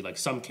there has to be like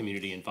some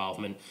community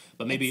involvement,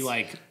 but maybe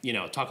like, you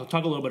know, talk a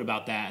little bit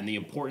about that and the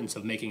importance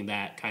of making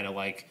that kind of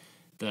like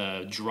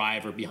the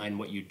driver behind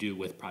what you do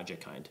with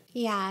Project Kind.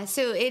 Yeah.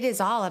 So it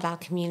is all about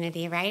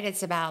community, right?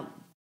 It's about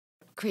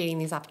creating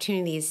these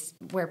opportunities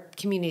where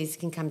communities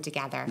can come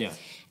together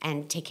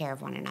and take care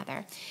of one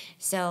another.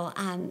 So,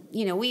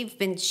 you know, we've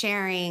been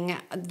sharing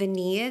the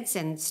needs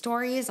and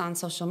stories on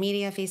social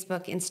media,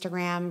 Facebook,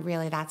 Instagram.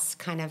 Really, that's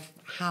kind of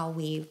how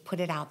we put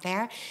it out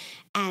there.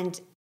 And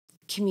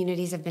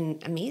communities have been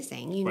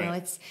amazing. You know,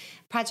 it's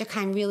Project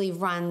Kind really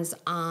runs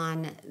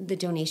on the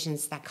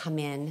donations that come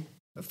in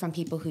from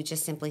people who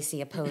just simply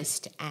see a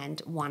post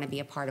and want to be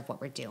a part of what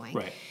we're doing.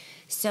 Right.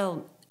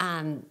 So,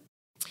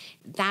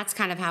 that's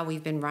kind of how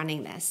we've been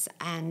running this.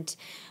 And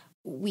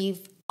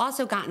we've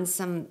also gotten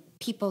some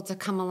people to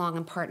come along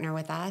and partner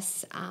with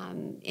us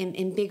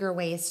in bigger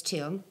ways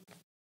too.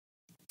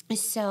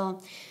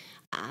 So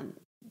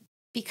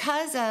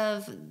because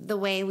of the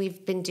way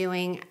we've been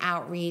doing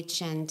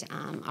outreach and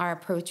our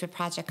approach with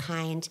Project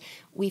Kind,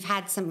 we've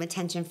had some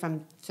attention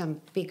from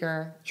some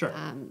bigger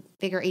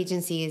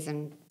agencies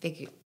and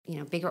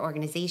bigger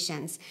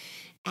organizations.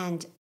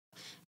 And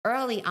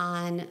early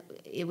on,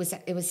 it was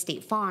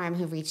State Farm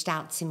who reached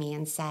out to me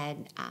and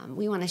said,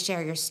 we want to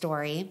share your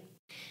story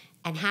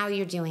and how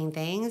you're doing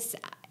things.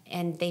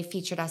 And they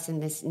featured us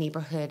in this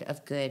Neighborhood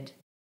of Good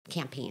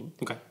campaign.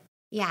 Okay.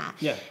 Yeah.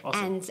 Yeah.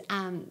 Awesome.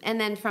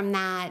 And then from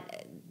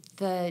that,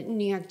 the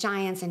New York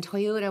Giants and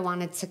Toyota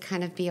wanted to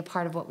kind of be a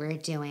part of what we were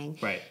doing.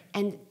 Right.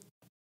 And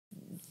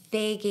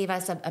they gave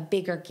us a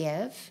bigger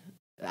give,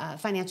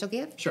 financial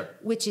give. Sure.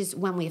 Which is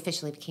when we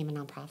officially became a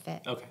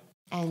nonprofit. Okay.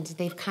 And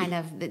they've kind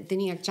of, the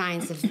New York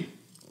Giants have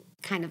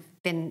kind of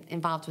been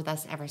involved with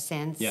us ever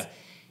since. Yeah.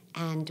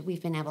 And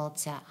we've been able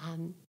to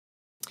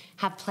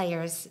have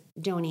players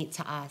donate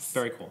to us.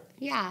 Very cool.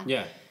 Yeah.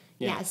 Yeah.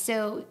 Yeah,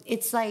 so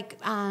it's like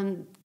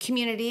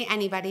community,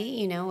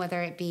 anybody,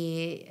 whether it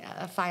be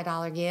a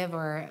 $5 give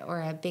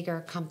or a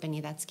bigger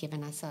company that's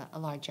given us a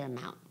larger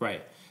amount.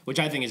 Right, which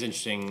I think is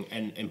interesting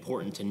and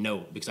important to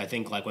note, because I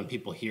think like when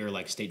people hear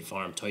like State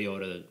Farm,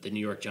 Toyota, the New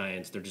York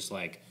Giants, they're just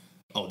like,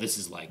 oh, this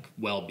is like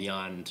well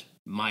beyond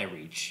my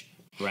reach,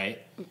 right?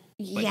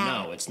 But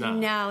no, it's not.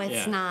 No,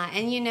 it's not.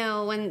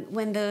 And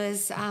when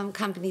those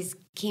companies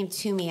came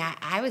to me,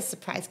 I was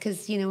surprised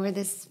because, we're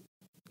this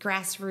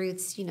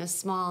grassroots,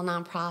 small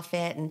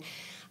nonprofit.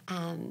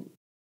 And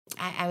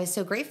I was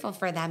so grateful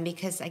for them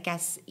because I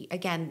guess,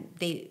 again,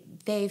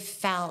 they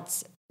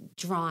felt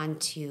drawn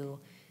to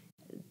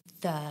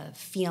the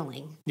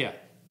feeling. Yeah.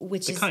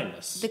 Which the is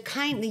kindness. The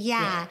kind,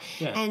 yeah.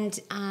 Yeah. And,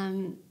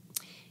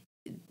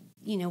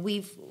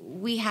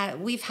 we've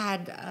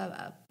had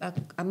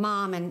a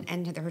mom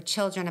and her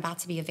children about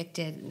to be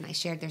evicted, and I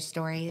shared their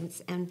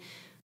stories, and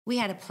we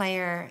had a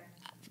player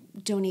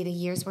donate a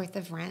year's worth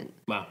of rent.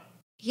 Wow.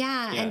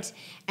 Yeah,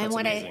 and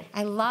what amazing.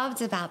 I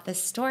loved about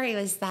this story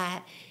was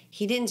that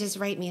he didn't just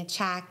write me a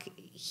check.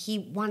 He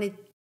wanted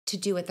to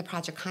do it the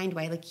Project Kind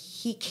way. Like,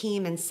 he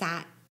came and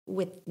sat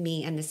with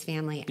me and this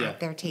family at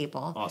their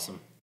table. Awesome.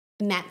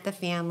 Met the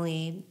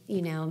family,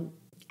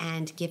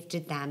 and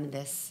gifted them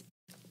this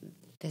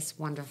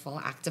wonderful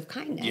act of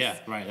kindness. Yeah,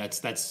 right.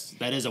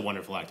 That is a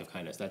wonderful act of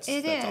kindness. That's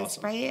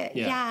awesome. Right?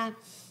 Yeah.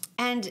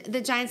 And the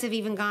Giants have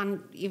even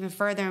gone even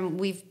further, and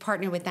we've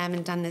partnered with them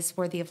and done this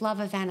Worthy of Love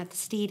event at the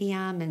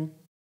stadium, and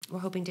we're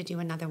hoping to do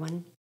another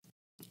one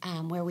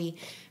where we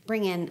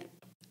bring in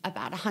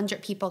about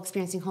 100 people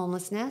experiencing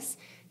homelessness.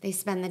 They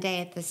spend the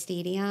day at the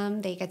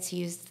stadium. They get to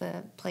use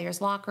the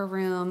players' locker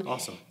room.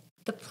 Awesome.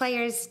 The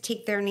players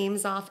take their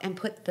names off and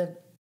put the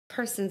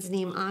person's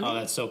name on it. Oh,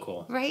 that's so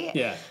cool. Right?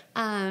 Yeah.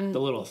 The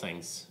little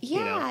things.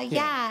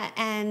 Yeah.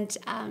 And,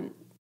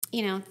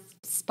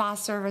 spa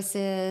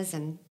services,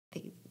 and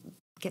they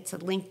get to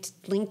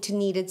link to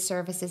needed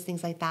services,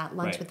 things like that,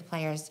 lunch with the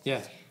players.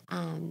 Yeah.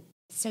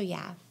 So,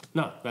 yeah.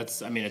 No,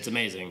 it's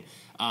amazing.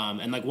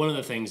 And like one of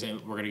the things,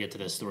 and we're going to get to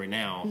this story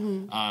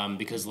now,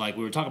 because like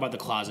we were talking about the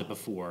closet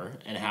before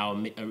and how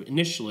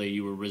initially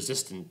you were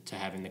resistant to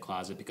having the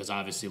closet because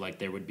obviously like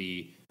there would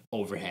be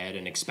overhead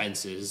and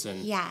expenses. And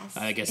yes.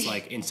 I guess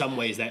like in some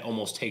ways that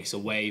almost takes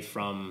away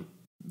from,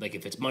 like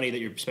if it's money that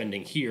you're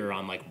spending here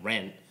on like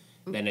rent,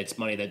 then it's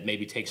money that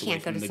maybe takes away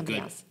from the good.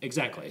 Else.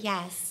 Exactly.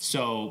 Yes.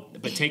 So,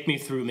 but take me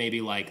through maybe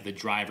like the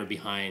driver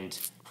behind.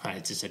 I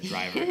just said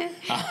driver.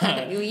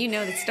 You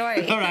know the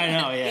story. All right,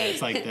 no, yeah,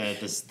 it's like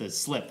the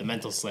slip, the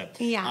mental slip.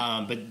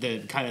 Yeah. But the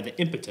kind of the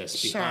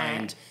impetus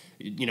behind,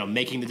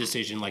 making the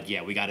decision, like,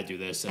 yeah, we got to do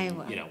this, and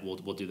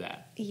we'll do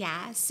that.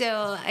 Yeah.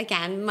 So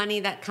again,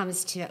 money that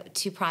comes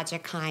to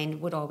Project Kind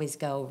would always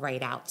go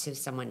right out to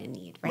someone in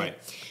need, right?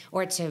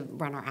 Or to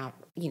run our out,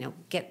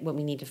 get what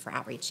we needed for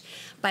outreach.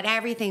 But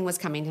everything was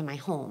coming to my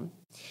home,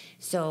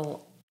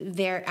 so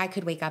I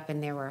could wake up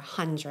and there were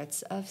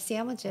hundreds of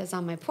sandwiches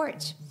on my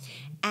porch,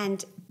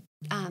 and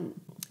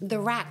the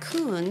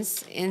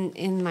raccoons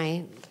in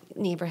my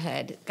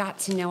neighborhood got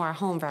to know our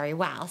home very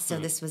well. So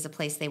this was a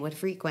place they would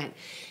frequent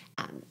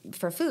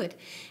for food.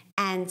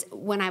 And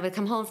when I would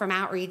come home from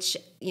outreach,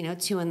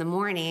 2 a.m,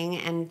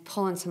 and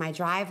pull into my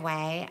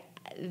driveway,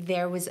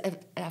 there was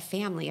a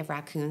family of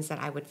raccoons that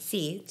I would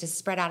see just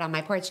spread out on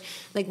my porch,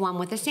 like one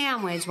with a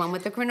sandwich, one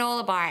with a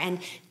granola bar, and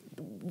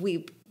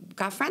we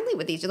got friendly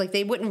with each other. Like,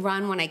 they wouldn't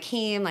run when I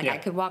came. Like, I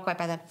could walk right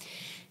by them.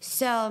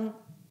 So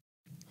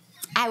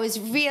I was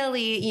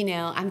really,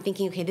 I'm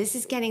thinking, okay, this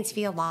is getting to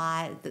be a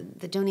lot.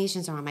 The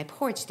donations are on my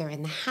porch. They're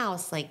in the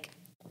house. Like,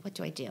 what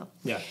do I do?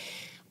 Yeah.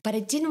 But I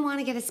didn't want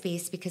to get a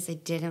space because I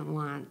didn't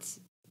want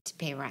to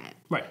pay rent.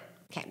 Right.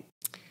 Okay.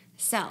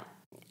 So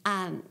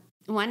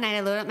one night I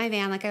load up my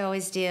van like I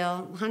always do,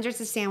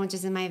 hundreds of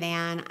sandwiches in my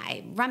van.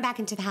 I run back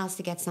into the house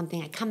to get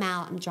something. I come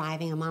out, I'm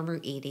driving, I'm on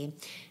Route 80,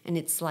 and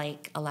it's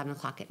like 11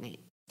 o'clock at night.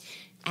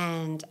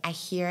 and I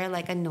hear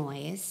like a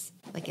noise,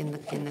 like in the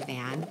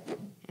van,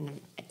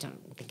 and I'm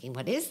thinking,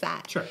 what is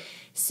that? Sure.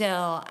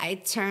 So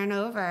I turn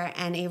over,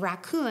 and a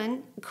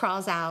raccoon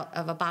crawls out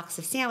of a box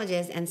of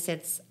sandwiches and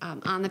sits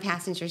on the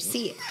passenger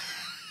seat.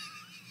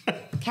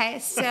 Okay,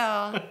 so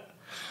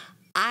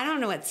I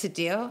don't know what to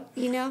do,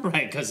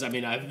 Right, because, I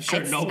mean, I'm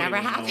sure nobody never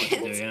would know what to do,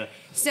 happened. yeah.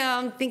 So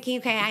I'm thinking,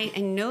 okay,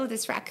 I know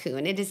this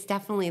raccoon. It is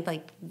definitely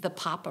like the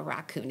Papa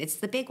raccoon. It's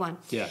the big one.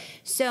 Yeah.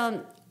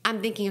 So I'm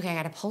thinking, okay,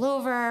 I got to pull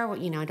over.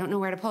 I don't know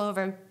where to pull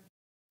over.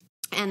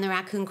 And the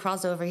raccoon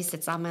crawls over. He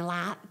sits on my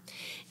lap.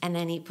 And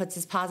then he puts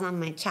his paws on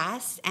my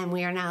chest. And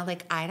we are now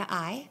like eye to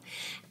eye.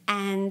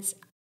 And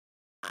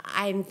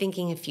I'm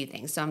thinking a few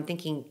things. So I'm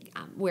thinking,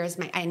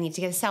 I need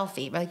to get a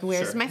selfie. Like,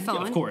 where's my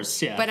phone? Of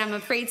course, yeah. But I'm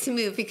afraid to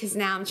move because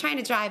now I'm trying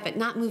to drive, but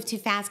not move too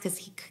fast because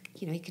he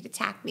could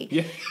attack me.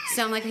 Yeah.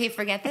 So I'm like, okay,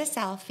 forget the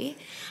selfie.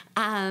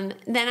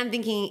 Then I'm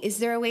thinking, is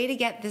there a way to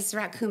get this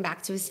raccoon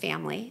back to his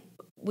family?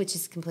 Which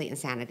is complete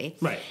insanity.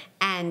 Right.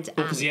 And so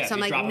I'm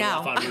like, no.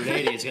 Off on Route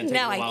 80, it's going to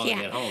take a while to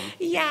get home.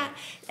 Yeah.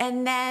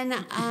 And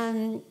then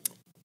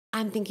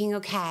I'm thinking,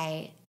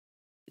 okay,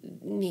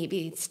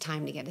 maybe it's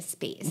time to get a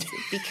space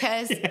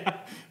because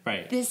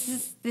right.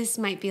 this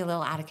might be a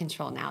little out of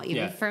control now,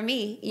 even for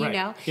me, you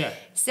know? Yeah.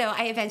 So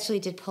I eventually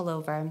did pull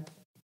over.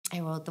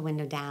 I rolled the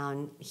window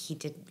down. He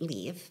did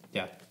leave.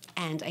 Yeah.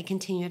 And I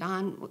continued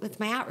on with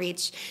my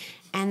outreach.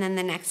 And then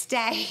the next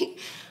day,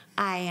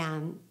 I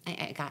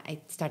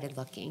started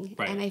looking,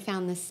 and I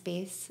found this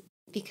space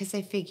because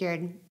I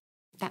figured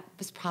that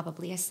was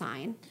probably a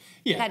sign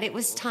that it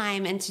was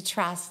time and to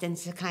trust and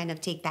to kind of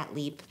take that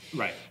leap.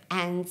 Right.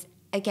 And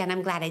again,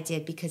 I'm glad I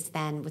did because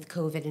then with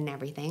COVID and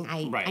everything,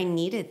 I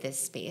needed this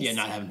space. Yeah,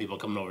 not having people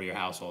coming over your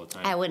house all the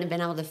time. I wouldn't have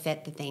been able to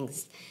fit the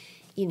things,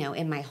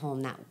 in my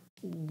home that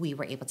we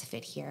were able to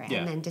fit here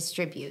and then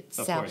distribute.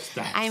 Of so course,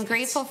 I am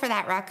grateful for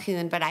that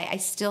raccoon, but I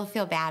still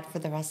feel bad for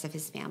the rest of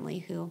his family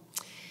who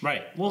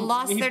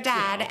lost their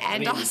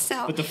dad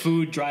also. But the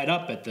food dried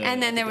up at the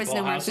and then there the was DePaul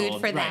no more household.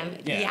 food for them.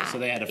 Right. Yeah, so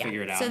they had to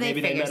figure it out. So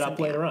Maybe they met up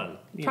later out.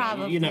 on.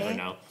 Probably. You never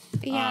know.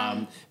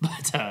 Yeah.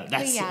 But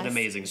that's an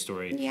amazing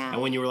story. Yeah.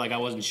 And when you were like, I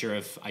wasn't sure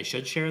if I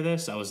should share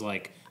this, I was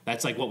like,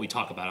 that's like what we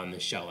talk about on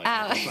this show.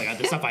 Like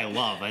the stuff I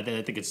love. I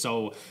think it's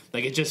so,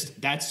 like,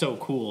 that's so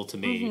cool to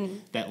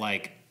me that,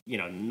 like,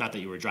 not that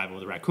you were driving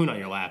with a raccoon on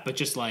your lap, but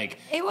just like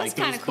it was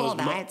kind of cool.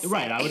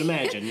 Right, I would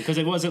imagine because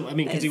it wasn't. I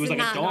mean, because he was like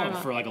a dog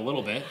normal. For like a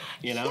little bit,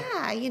 Yeah,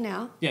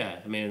 Yeah,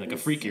 I mean, like a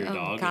freakier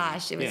dog.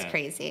 Gosh, it was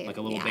crazy. Like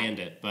a little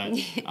bandit,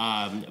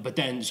 but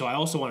then so I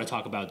also want to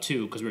talk about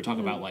too because we were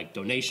talking about like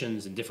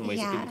donations and different ways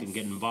that people can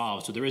get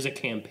involved. So there is a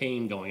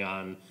campaign going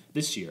on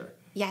this year.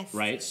 Yes.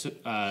 Right. So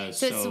it's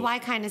the Why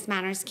Kindness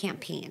Matters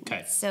campaign.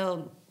 Okay.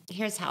 So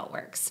here's how it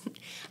works.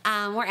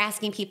 We're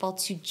asking people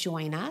to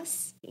join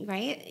us,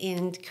 right,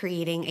 in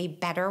creating a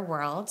better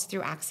world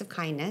through acts of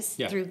kindness,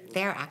 through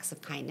their acts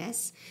of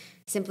kindness,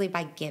 simply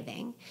by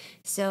giving.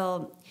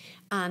 So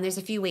there's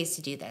a few ways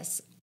to do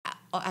this.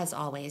 As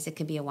always, it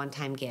could be a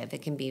one-time give.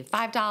 It can be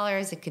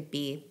 $5. It could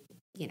be,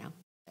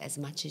 as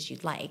much as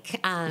you'd like.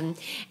 And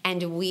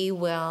we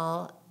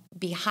will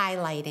be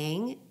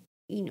highlighting,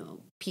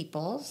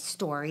 people's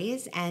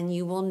stories, and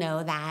you will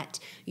know that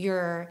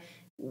your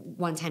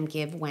one-time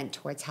give went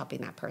towards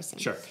helping that person.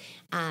 Sure.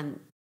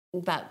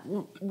 But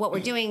what we're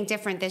doing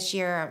different this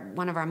year,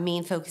 one of our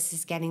main focus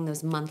is getting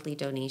those monthly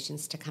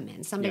donations to come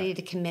in. Somebody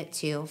to commit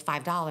to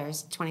 $5,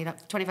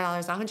 $20, $25,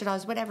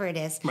 $100, whatever it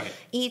is,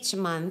 each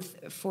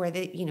month for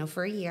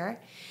for a year.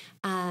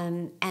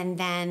 And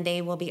then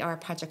they will be our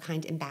Project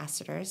Kind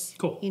ambassadors.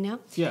 Cool.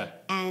 Yeah.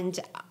 And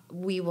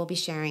we will be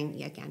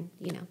sharing, again,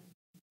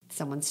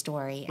 someone's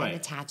story and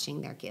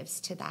attaching their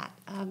gifts to that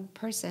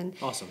person.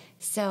 Awesome.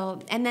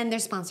 So, and then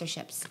there's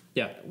sponsorships.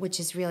 Yeah. Which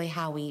is really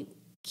how we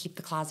keep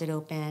the closet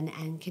open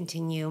and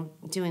continue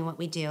doing what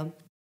we do,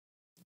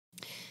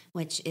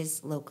 which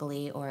is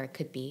locally, or it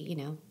could be,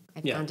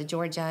 I've gone to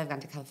Georgia, I've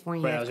gone to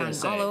California, I've gone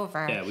all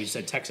over. Yeah, we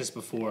said Texas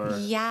before.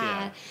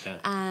 Yeah.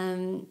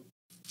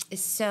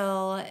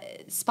 So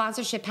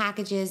sponsorship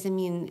packages, I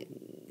mean,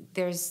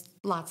 there's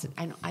lots of,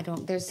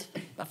 there's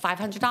a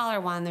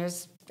 $500 one,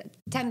 there's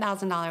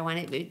 $10,000 one.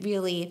 It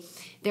really,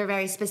 they're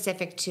very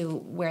specific to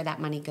where that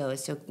money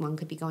goes. So one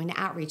could be going to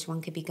outreach,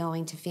 one could be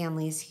going to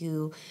families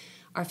who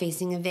are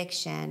facing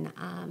eviction,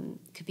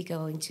 could be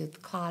going to the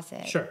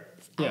closet. Sure.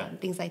 Yeah.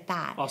 Things like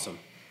that. Awesome.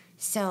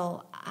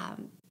 So,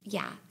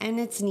 and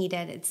it's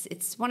needed.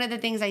 It's one of the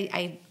things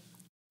I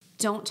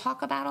don't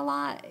talk about a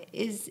lot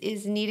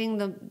is needing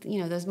the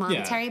those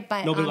monetary,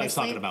 but nobody honestly, likes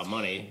talking about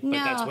money,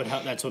 but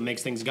that's what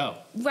makes things go.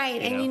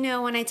 Right. And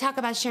when I talk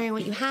about sharing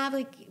what you have,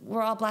 like,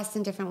 we're all blessed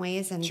in different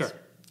ways, and sure.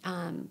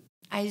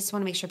 I just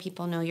want to make sure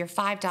people know your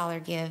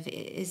 $5 give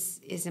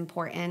is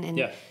important,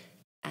 and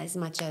as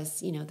much as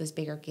those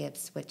bigger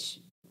gifts, which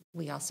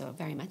we also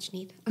very much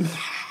need.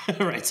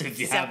 Right. So if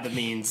you have the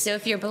means. So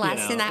if you're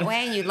blessed in that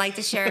way and you'd like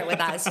to share it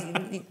with us,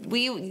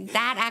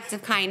 that act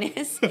of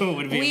kindness, would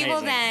be amazing.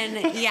 will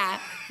then,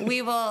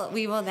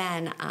 we will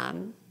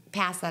then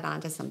pass that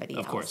on to somebody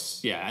else. Of course,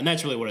 yeah, and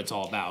that's really what it's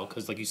all about.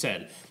 Because, like you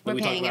said, we're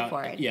we paying talk it about,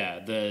 for it.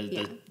 Yeah,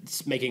 the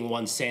making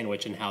one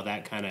sandwich and how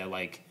that kind of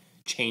like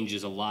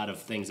changes a lot of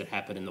things that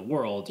happen in the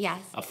world. Yes.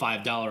 A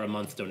 $5 a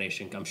month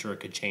donation, I'm sure it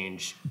could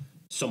change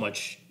so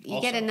much. You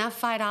get enough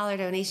 $5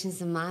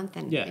 donations a month,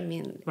 and Yeah, I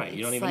mean, right.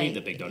 You don't even need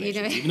the big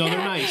donations, you even though they're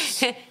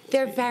nice.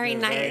 They're very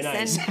nice,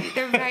 and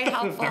they're very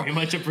helpful. Very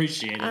much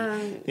appreciated.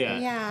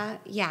 Yes.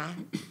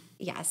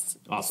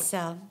 Awesome.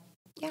 So,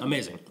 yeah.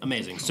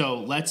 Amazing. So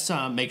let's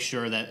make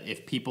sure that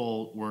if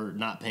people were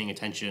not paying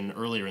attention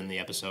earlier in the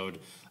episode,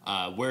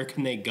 where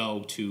can they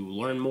go to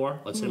learn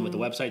more? Let's hit them with the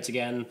websites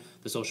again,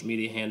 the social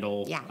media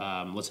handle.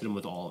 Yeah. Let's hit them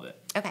with all of it.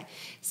 Okay.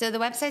 So the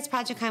website's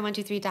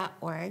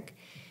projectkind123.org.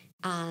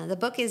 The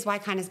book is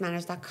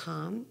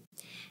whykindnessmatters.com.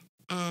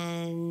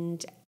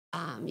 And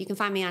you can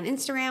find me on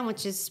Instagram,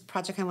 which is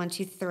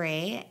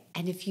projectkind123.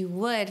 And if you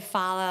would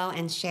follow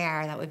and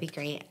share, that would be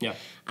great. Yeah.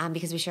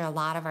 Because we share a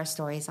lot of our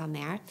stories on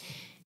there.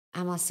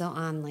 I'm also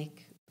on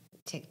like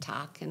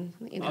TikTok and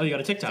Oh, you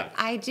got a TikTok?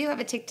 I do have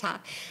a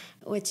TikTok,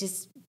 which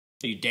is.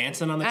 Are you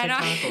dancing on the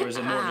TikTok, or is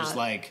it more just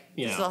like,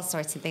 There's all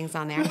sorts of things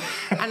on there.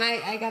 And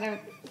I gotta,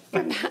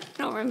 I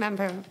don't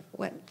remember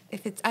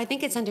if it's, I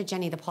think it's under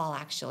Jenny DePaul,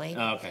 actually.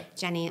 Oh, okay.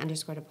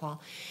 Jenny_DePaul.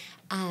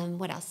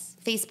 What else?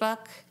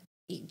 Facebook,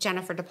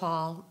 Jennifer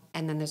DePaul,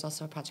 and then there's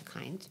also a Project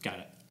Kind. Got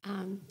it.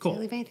 Cool. Did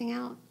I leave anything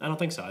out? I don't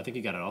think so. I think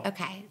you got it all.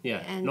 Okay.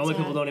 Yeah. And normally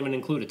people don't even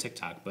include a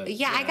TikTok, but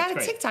yeah, I got a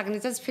TikTok and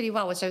it does pretty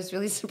well, which I was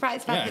really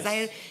surprised about because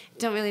I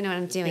don't really know what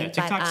I'm doing. Yeah,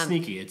 TikTok's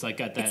sneaky. It's like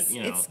got that,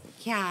 you know. It's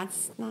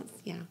not,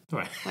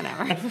 right.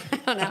 Whatever. I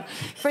don't know.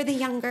 For the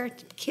younger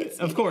kids.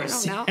 Of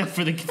course. I don't know.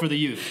 for the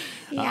youth.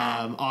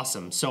 Yeah.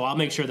 Awesome. So I'll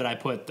make sure that I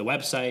put the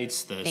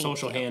websites, the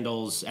social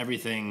handles,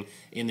 everything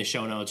in the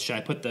show notes. Should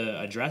I put the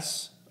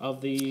address of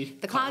the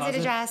closet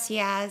address?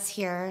 Yeah, is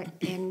here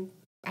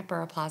at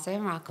Borough Plaza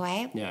in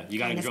Rockaway. Yeah, you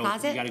got to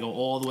go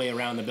all the way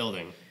around the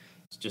building,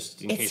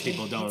 just in case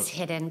people don't. It's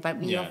hidden,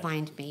 but you'll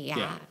find me.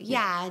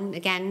 Yeah. And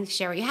again,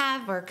 share what you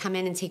have, or come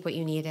in and take what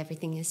you need.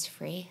 Everything is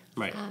free.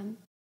 Right.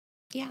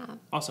 Yeah.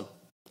 Awesome.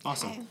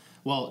 Okay.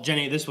 Well,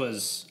 Jenny, this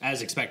was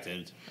as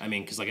expected. I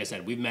mean, because like I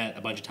said, we've met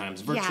a bunch of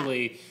times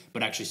virtually,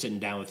 but actually sitting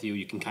down with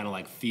you can kind of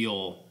like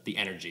feel the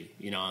energy,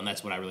 you know, and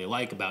that's what I really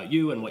like about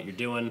you and what you're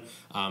doing.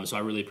 So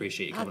I really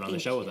appreciate you coming on the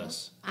show with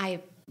us.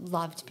 I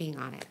loved being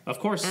on it. Of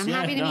course. And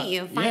I'm happy to meet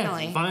you,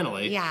 finally. Yeah,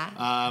 finally. Yeah.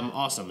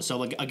 Awesome.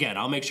 So again,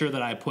 I'll make sure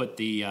that I put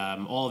the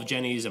all of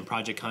Jenny's and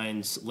Project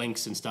Kind's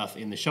links and stuff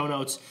in the show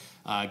notes.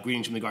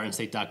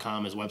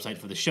 Greetingsfromthegardenstate.com is the website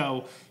for the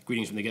show.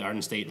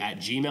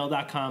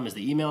 Greetingsfromthegardenstate@gmail.com is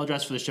the email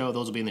address for the show.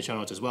 Those will be in the show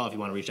notes as well if you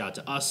want to reach out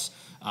to us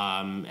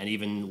and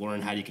even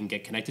learn how you can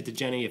get connected to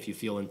Jenny if you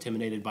feel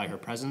intimidated by her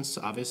presence,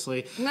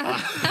 obviously.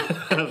 But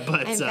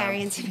I'm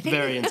very intimidating.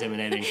 Very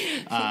intimidating.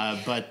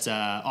 But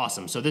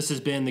awesome. So this has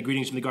been the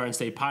Greetings from the Garden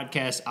State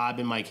podcast. I've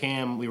been Mike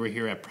Ham. We were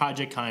here at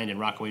Project Kind in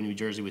Rockaway, New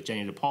Jersey with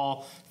Jenny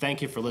DePaul.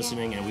 Thank you for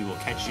listening, and we will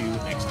catch you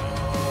next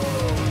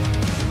time.